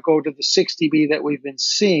scheme. If I go to the 6 dB that we've been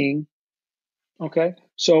seeing, okay,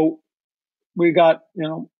 so we got,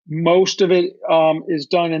 most of it is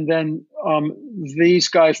done. And then these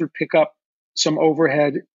guys would pick up some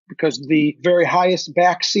overhead because the very highest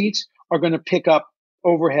back seats are going to pick up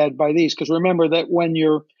overhead by these. Because remember that when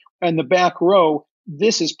you're in the back row,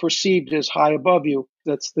 this is perceived as high above you.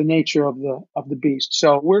 That's the nature of the beast.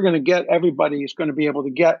 So we're going to get, everybody is going to be able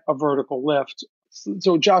to get a vertical lift.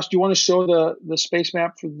 So Josh, do you want to show the space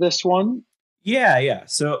map for this one? Yeah.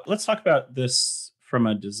 So let's talk about this from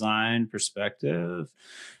a design perspective.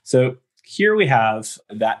 So here we have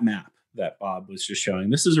that map that Bob was just showing.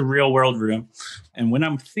 This is a real world room. And when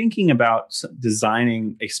I'm thinking about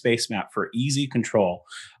designing a space map for easy control,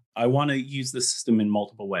 I want to use the system in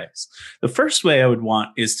multiple ways. The first way I would want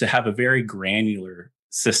is to have a very granular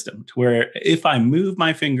system to where if I move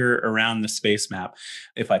my finger around the space map,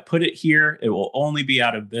 if I put it here, it will only be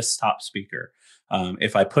out of this top speaker.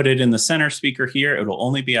 If I put it in the center speaker here, it will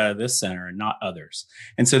only be out of this center and not others.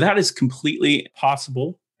 And so that is completely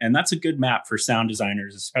possible. And that's a good map for sound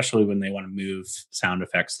designers, especially when they want to move sound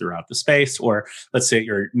effects throughout the space. Or let's say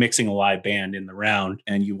you're mixing a live band in the round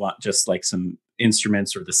and you want just like some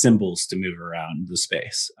instruments or the cymbals to move around the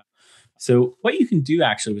space. So what you can do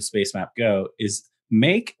actually with Spacemap Go is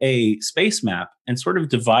make a space map and sort of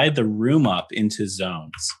divide the room up into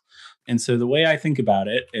zones. And so the way I think about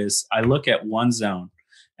it is I look at one zone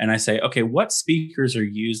and I say, okay, what speakers are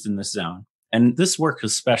used in this zone? And this works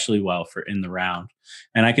especially well for in the round.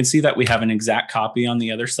 And I can see that we have an exact copy on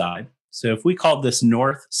the other side. So if we called this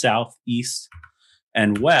north, south, east,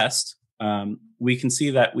 and west, we can see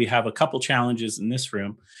that we have a couple challenges in this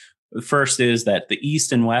room. The first is that the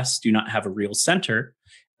east and west do not have a real center,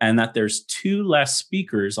 and that there's two less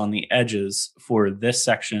speakers on the edges for this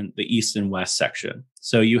section, the east and west section.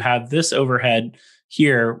 So you have this overhead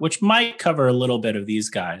here, which might cover a little bit of these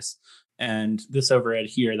guys, and this overhead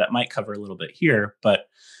here that might cover a little bit here. But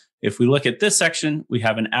if we look at this section, we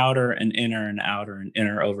have an outer and inner and outer and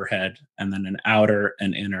inner overhead, and then an outer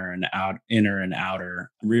and inner and inner and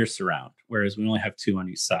outer rear surround, whereas we only have two on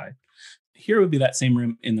each side. Here would be that same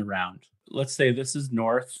room in the round. Let's say this is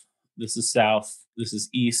north, this is south, this is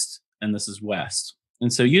east, and this is west.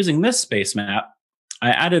 And so using this space map,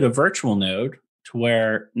 I added a virtual node to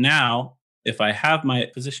where now, if I have my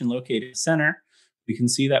position located center, we can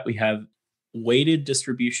see that we have weighted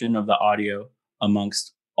distribution of the audio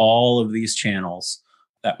amongst all of these channels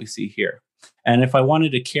that we see here. And if I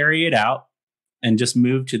wanted to carry it out and just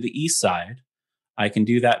move to the east side, I can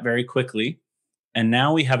do that very quickly. And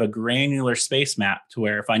now we have a granular space map to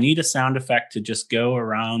where if I need a sound effect to just go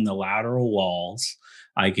around the lateral walls,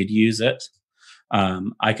 I could use it.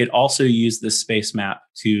 I could also use this space map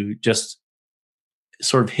to just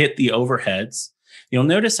sort of hit the overheads. You'll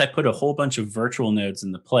notice I put a whole bunch of virtual nodes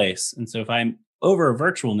into place. And so if I'm over a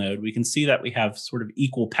virtual node, we can see that we have sort of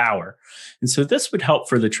equal power. And so this would help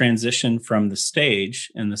for the transition from the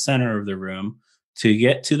stage in the center of the room to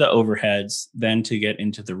get to the overheads, then to get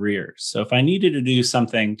into the rears. So if I needed to do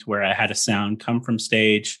something to where I had a sound come from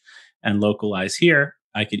stage and localize here,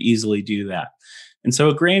 I could easily do that. And so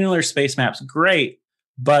a granular space map's great,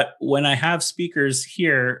 but when I have speakers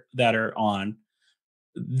here that are on,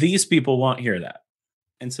 these people won't hear that.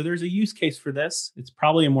 And so there's a use case for this. It's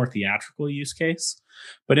probably a more theatrical use case.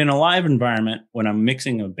 But in a live environment, when I'm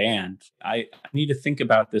mixing a band, I need to think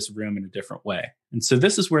about this room in a different way. And so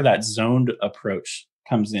this is where that zoned approach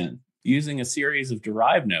comes in. using a series of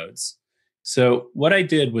derived nodes. So what I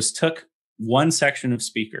did was took one section of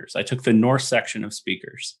speakers. I took the north section of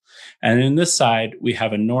speakers. And in this side, we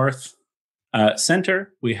have a north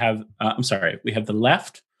center. We have the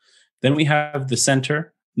left, then we have the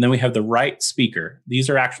center, and then we have the right speaker. These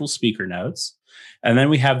are actual speaker nodes. And then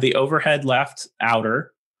we have the overhead left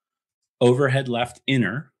outer, overhead left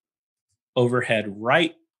inner, overhead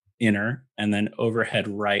right inner, and then overhead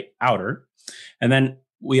right outer. And then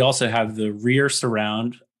we also have the rear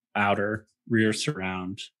surround outer, rear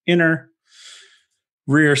surround inner,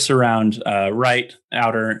 rear surround right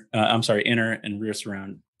outer, inner, and rear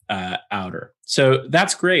surround outer. So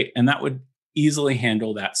that's great. And that would easily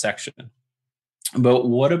handle that section. But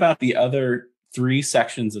what about the other 3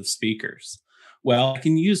 sections of speakers? Well, I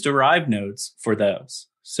can use derived nodes for those.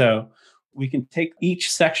 So we can take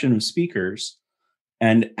each section of speakers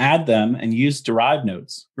and add them and use derived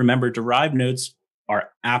nodes. Remember, derived nodes are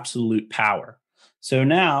absolute power. So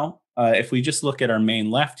now, if we just look at our main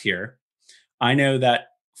left here, I know that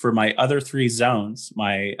for my other 3 zones,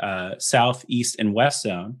 my south, east, and west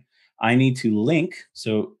zone, I need to link.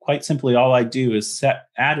 So quite simply, all I do is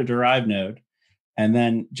add a derived node and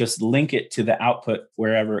then just link it to the output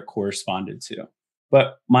wherever it corresponded to.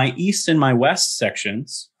 But my east and my west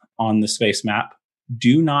sections on the space map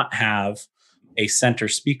do not have a center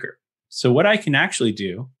speaker. So what I can actually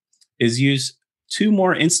do is use 2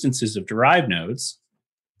 more instances of derived nodes,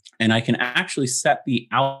 and I can actually set the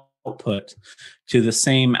output to the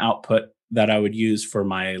same output that I would use for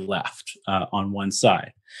my left on one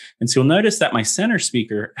side. And so you'll notice that my center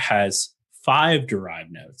speaker has 5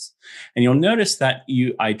 derived nodes. And you'll notice that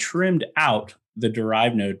I trimmed out the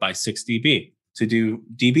derived node by 6 dB. To do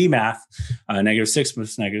dB math, -6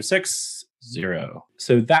 plus -6, 0.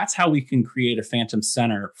 So that's how we can create a phantom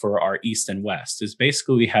center for our east and west. Is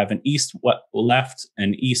basically we have an east left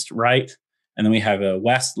and east right, and then we have a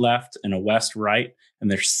west left and a west right, and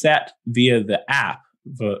they're set via the app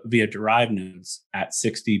via derived nodes at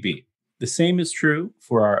 6 dB. The same is true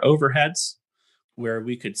for our overheads, where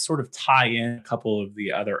we could sort of tie in a couple of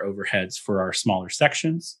the other overheads for our smaller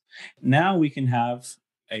sections. Now we can have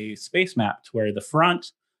a space map where the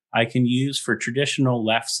front I can use for traditional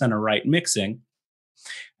left, center, right mixing.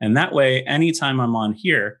 And that way, anytime I'm on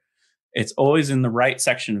here, it's always in the right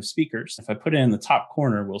section of speakers. If I put it in the top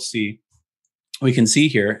corner, we can see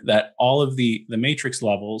here that all of the matrix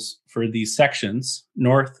levels for these sections,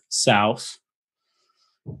 north, south,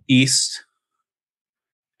 east,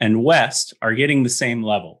 and west, are getting the same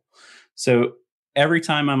level. So every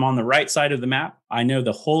time I'm on the right side of the map, I know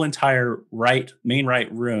the whole entire main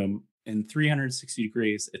right room in 360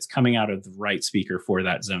 degrees, it's coming out of the right speaker for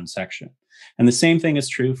that zone section. And the same thing is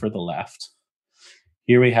true for the left.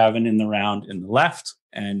 Here we have it in the round in the left,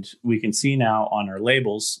 and we can see now on our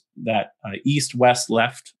labels that east, west,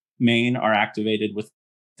 left main are activated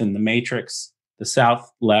within the matrix. The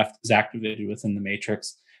south left is activated within the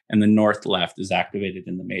matrix, and the north left is activated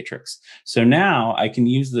in the matrix. So now I can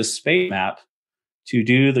use this space map to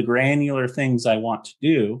do the granular things I want to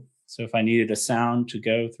do. So if I needed a sound to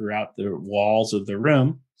go throughout the walls of the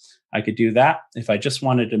room, I could do that. If I just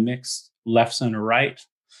wanted to mix left, center, right,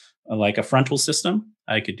 like a frontal system,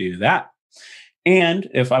 I could do that. And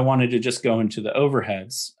if I wanted to just go into the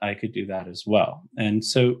overheads, I could do that as well. And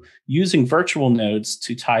so using virtual nodes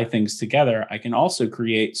to tie things together, I can also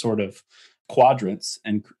create sort of quadrants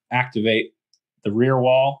and activate the rear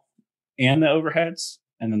wall and the overheads,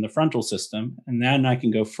 and then the frontal system. And then I can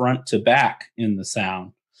go front to back in the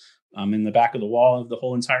sound. I'm in the back of the wall of the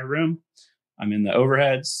whole entire room. I'm in the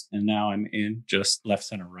overheads, and now I'm in just left,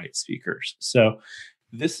 center, right speakers. So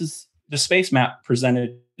this is the space map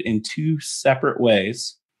presented in 2 separate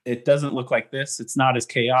ways. It doesn't look like this. It's not as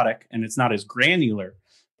chaotic and it's not as granular,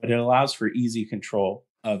 but it allows for easy control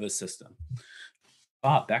of a system.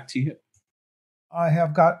 Bob, back to you. I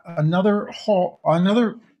have got another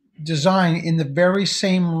design in the very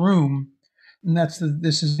same room. And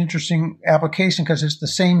this is an interesting application because it's the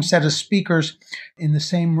same set of speakers in the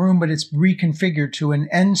same room, but it's reconfigured to an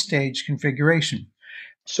end stage configuration.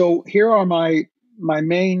 So here are my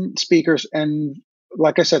main speakers. And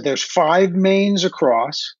like I said, there's 5 mains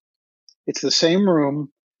across. It's the same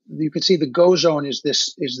room. You can see the go zone is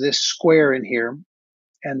this square in here.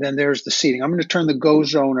 And then there's the seating. I'm going to turn the go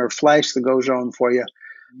zone or flash the go zone for you.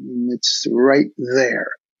 It's right there.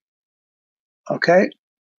 Okay,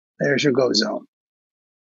 there's your go zone.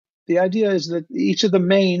 The idea is that each of the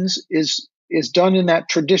mains is done in that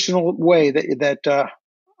traditional way that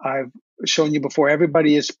I've shown you before.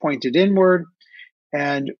 Everybody is pointed inward,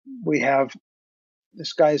 and we have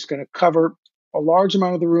this guy is going to cover a large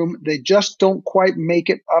amount of the room. They just don't quite make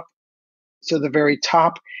it up to the very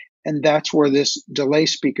top, and that's where this delay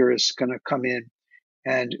speaker is going to come in.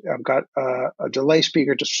 And I've got a delay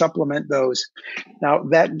speaker to supplement those. Now,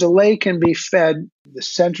 that delay can be fed the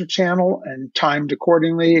center channel and timed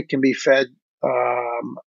accordingly. It can be fed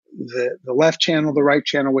the left channel, the right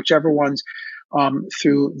channel, whichever ones,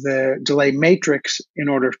 through the delay matrix in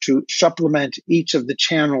order to supplement each of the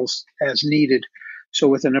channels as needed. So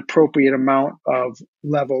with an appropriate amount of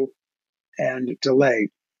level and delay.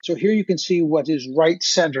 So here you can see what is right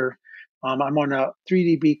center. I'm on a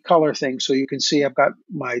 3 dB color thing, so you can see I've got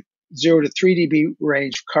my 0 to 3 dB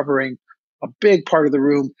range covering a big part of the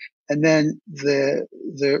room, and then the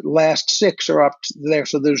last 6 are up there.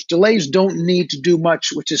 So those delays don't need to do much,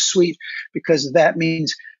 which is sweet, because that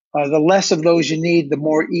means the less of those you need, the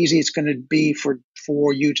more easy it's going to be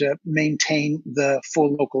for you to maintain the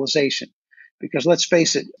full localization. Because let's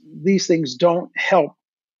face it, these things don't help.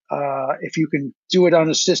 If you can do it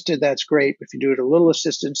unassisted, that's great. If you do it a little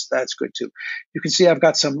assistance, that's good too. You can see I've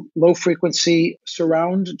got some low frequency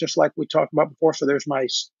surround, just like we talked about before. So there's my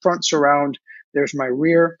front surround, there's my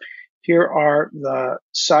rear. Here are the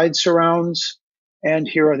side surrounds, and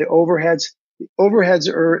here are the overheads. The overheads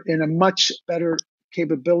are in a much better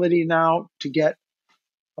capability now to get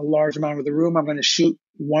a large amount of the room. I'm going to shoot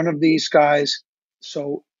one of these guys.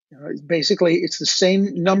 So basically, it's the same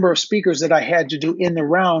number of speakers that I had to do in the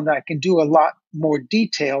round. I can do a lot more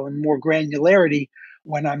detail and more granularity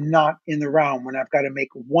when I'm not in the round. When I've got to make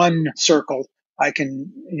one circle, I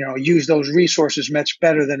can use those resources much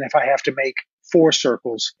better than if I have to make 4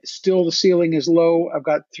 circles. Still, the ceiling is low. I've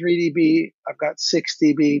got 3 dB. I've got 6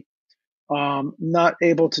 dB. Not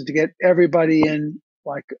able to get everybody in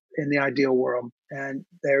like in the ideal world. And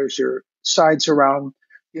there's your side surround.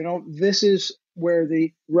 This is where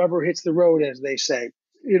the rubber hits the road, as they say.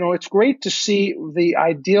 It's great to see the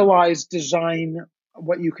idealized design,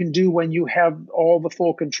 what you can do when you have all the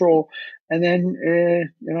full control. And then,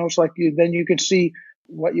 it's like then you can see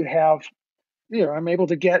what you have. I'm able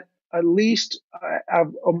to get at least,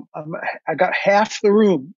 I got half the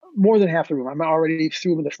room, more than half the room. I'm already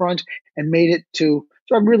through the front and made it to,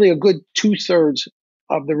 so I'm really a good 2/3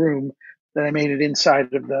 of the room that I made it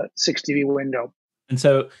inside of the 6 dB window. And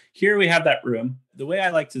so here we have that room. The way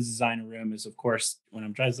I like to design a room is, of course, when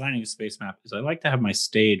I'm designing a space map, is I like to have my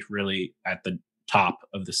stage really at the top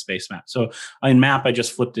of the space map. So in map, I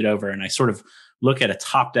just flipped it over and I sort of look at a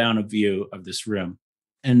top-down view of this room.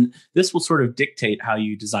 And this will sort of dictate how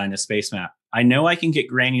you design a space map. I know I can get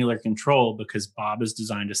granular control because Bob has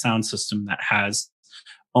designed a sound system that has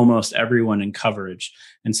almost everyone in coverage.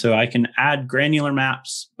 And so I can add granular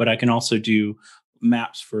maps, but I can also do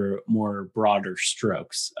maps for more broader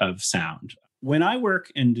strokes of sound. When I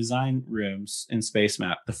work and design rooms in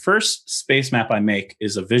Spacemap, the first space map I make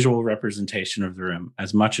is a visual representation of the room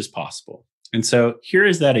as much as possible. And so here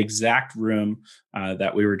is that exact room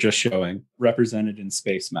that we were just showing represented in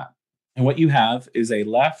Spacemap. And what you have is a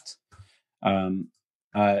left,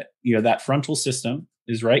 that frontal system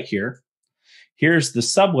is right here. Here's the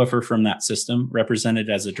subwoofer from that system represented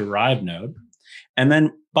as a derived node. And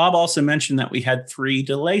then Bob also mentioned that we had 3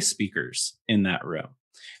 delay speakers in that room.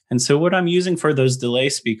 And so what I'm using for those delay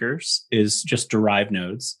speakers is just derived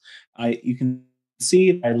nodes. You can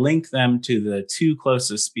see I link them to the 2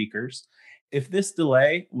 closest speakers. If this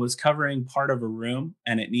delay was covering part of a room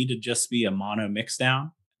and it needed just be a mono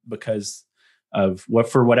mixdown because of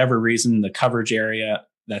for whatever reason, the coverage area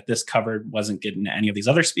that this covered wasn't getting any of these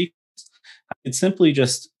other speakers, I could simply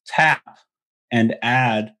just tap and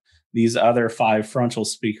add these other 5 frontal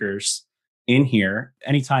speakers in here.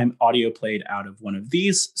 Anytime audio played out of one of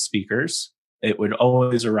these speakers, it would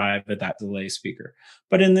always arrive at that delay speaker.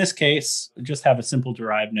 But in this case, just have a simple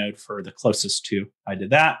derived node for the closest 2. I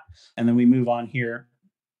did that. And then we move on here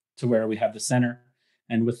to where we have the center.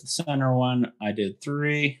 And with the center one, I did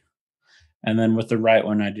 3. And then with the right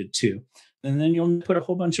one, I did 2. And then you'll put a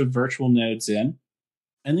whole bunch of virtual nodes in.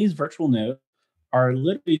 And these virtual nodes are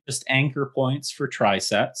literally just anchor points for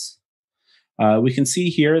trisets. We can see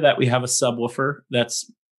here that we have a subwoofer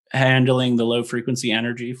that's handling the low frequency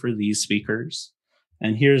energy for these speakers.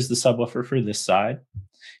 And here's the subwoofer for this side.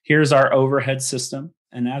 Here's our overhead system.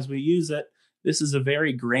 And as we use it, this is a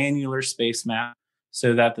very granular space map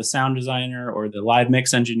so that the sound designer or the live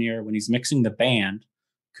mix engineer, when he's mixing the band,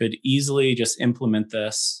 could easily just implement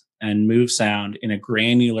this and move sound in a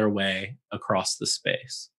granular way across the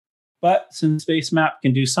space. But since Spacemap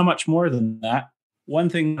can do so much more than that, one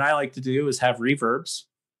thing that I like to do is have reverbs.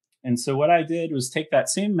 And so what I did was take that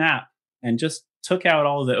same map and just took out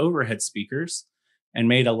all of the overhead speakers and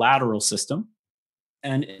made a lateral system.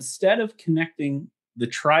 And instead of connecting the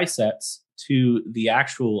trisets to the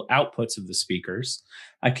actual outputs of the speakers.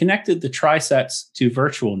 I connected the trisets to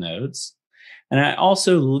virtual nodes, and I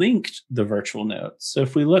also linked the virtual nodes. So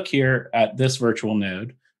if we look here at this virtual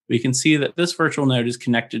node, we can see that this virtual node is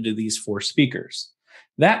connected to these 4 speakers.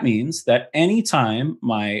 That means that anytime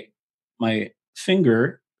my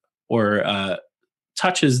finger or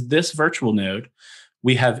touches this virtual node,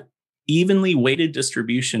 we have evenly weighted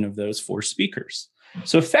distribution of those 4 speakers.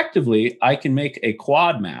 So effectively, I can make a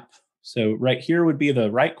quad map. So right here would be the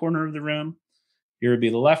right corner of the room. Here would be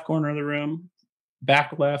the left corner of the room,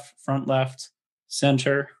 back left, front left,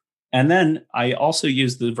 center. And then I also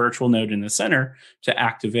use the virtual node in the center to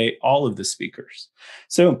activate all of the speakers.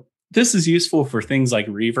 So this is useful for things like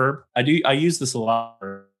reverb. I use this a lot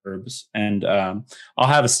for reverbs, and I'll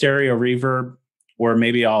have a stereo reverb, or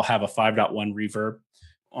maybe I'll have a 5.1 reverb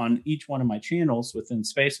on each one of my channels within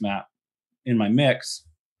Spacemap. In my mix,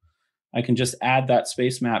 I can just add that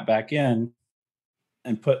Spacemap back in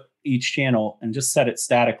and put each channel and just set it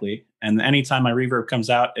statically. And anytime my reverb comes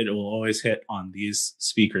out, it will always hit on these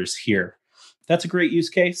speakers here. That's a great use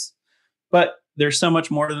case, but there's so much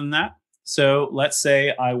more than that. So let's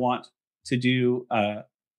say I want to do a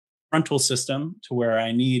frontal system to where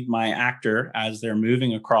I need my actor as they're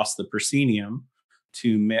moving across the proscenium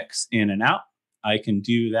to mix in and out. I can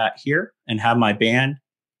do that here and have my band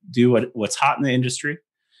do what's hot in the industry.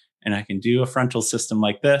 And I can do a frontal system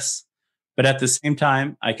like this. But at the same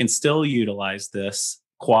time, I can still utilize this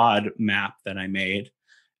quad map that I made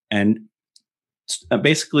and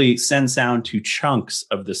basically send sound to chunks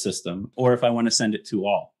of the system, or if I want to send it to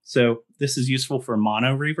all. So this is useful for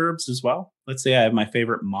mono reverbs as well. Let's say I have my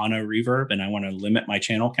favorite mono reverb and I want to limit my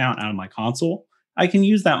channel count out of my console. I can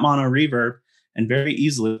use that mono reverb and very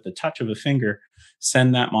easily, with the touch of a finger,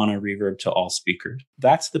 send that mono reverb to all speakers.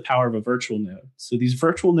 That's the power of a virtual node. So these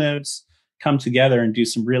virtual nodes come together and do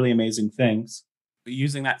some really amazing things. But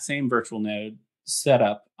using that same virtual node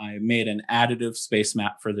setup, I made an additive space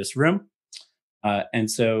map for this room. And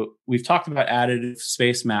so we've talked about additive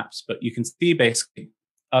space maps, but you can see basically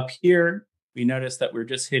up here, we notice that we're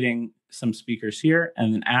just hitting some speakers here.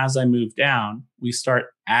 And then as I move down, we start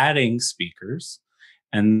adding speakers.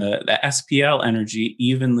 And the SPL energy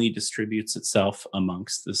evenly distributes itself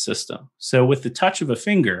amongst the system. So with the touch of a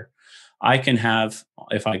finger, I can have,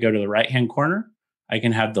 if I go to the right-hand corner, I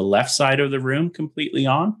can have the left side of the room completely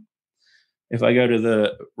on. If I go to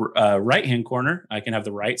the right-hand corner, I can have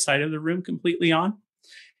the right side of the room completely on.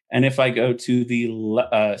 And if I go to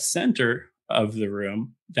the center of the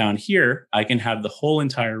room down here, I can have the whole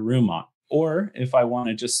entire room on. Or if I want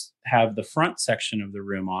to just have the front section of the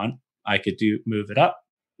room on, I could move it up.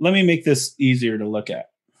 Let me make this easier to look at.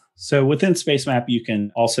 So within Spacemap, you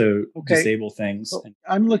can also disable things. So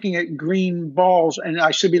I'm looking at green balls, and I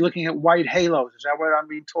should be looking at white halos. Is that what I'm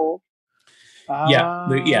being told?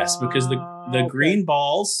 Yes, because the green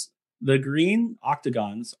balls, the green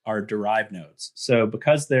octagons are derived nodes. So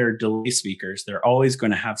because they're delay speakers, they're always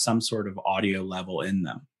going to have some sort of audio level in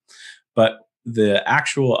them. But the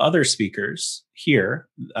actual other speakers here,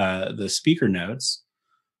 the speaker nodes,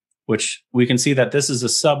 which we can see that this is a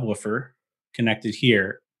subwoofer connected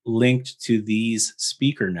here, linked to these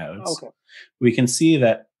speaker nodes. Okay. We can see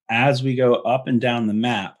that as we go up and down the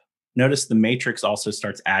map, notice the matrix also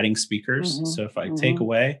starts adding speakers. Mm-hmm, so if I take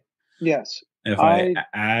away, yes. If I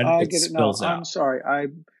add, it spills out. I'm sorry.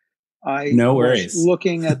 I no worries. Was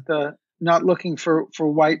looking at not looking for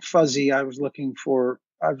white fuzzy. I was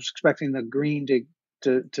expecting the green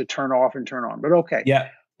to turn off and turn on, but okay. Yeah.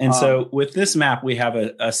 And so with this map, we have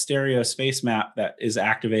a stereo space map that is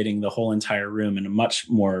activating the whole entire room in a much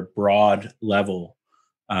more broad level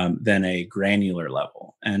than a granular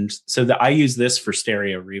level. And so I use this for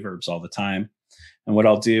stereo reverbs all the time. And what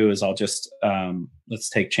I'll do is I'll just, let's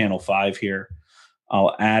take channel 5 here.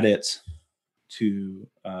 I'll add it to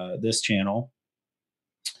this channel.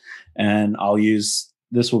 And I'll use,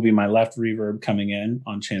 this will be my left reverb coming in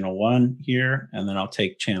on channel 1 here. And then I'll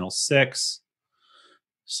take channel 6.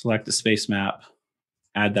 Select the space map,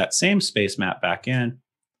 add that same space map back in.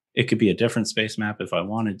 It could be a different space map if I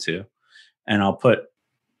wanted to, and I'll put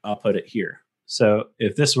it here. So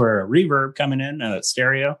if this were a reverb coming in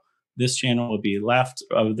stereo, this channel would be left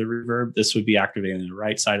of the reverb. This would be activating the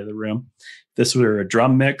right side of the room. If this were a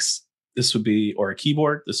drum mix, this would be, or a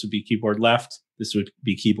keyboard, this would be keyboard left. This would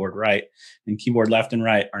be keyboard right, and keyboard left and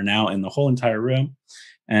right are now in the whole entire room.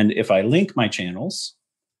 And if I link my channels,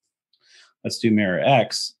 let's do mirror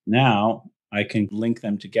X. Now I can link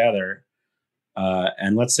them together.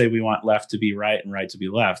 And let's say we want left to be right and right to be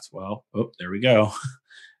left. Well, there we go.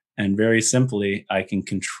 And very simply, I can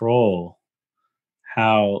control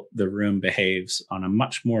how the room behaves on a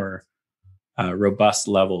much more robust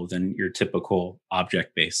level than your typical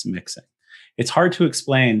object-based mixing. It's hard to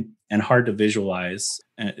explain and hard to visualize,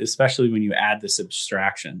 especially when you add this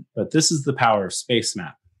abstraction. But this is the power of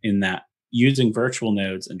Spacemap, in that using virtual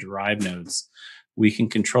nodes and derived nodes, we can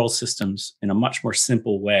control systems in a much more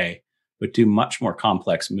simple way, but do much more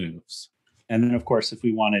complex moves. And then, of course, if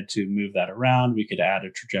we wanted to move that around, we could add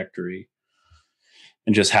a trajectory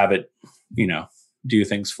and just have it, do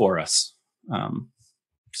things for us.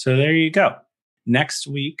 So there you go. Next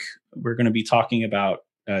week, we're going to be talking about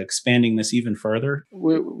expanding this even further.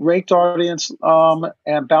 We raked audience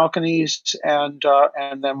and balconies, and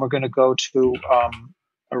then we're going to go to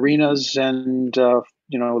arenas and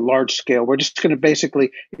large scale. We're just going to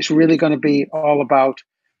basically, it's really going to be all about.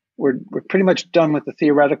 We're pretty much done with the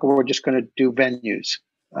theoretical. We're just going to do venues,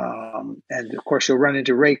 and of course you'll run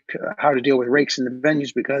into how to deal with rakes in the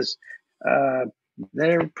venues, because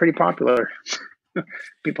they're pretty popular.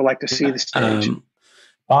 People like to see the stage.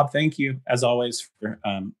 Bob, thank you as always for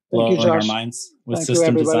blowing our minds with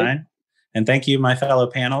system design. And thank you, my fellow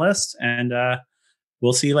panelists. And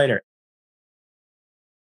we'll see you later.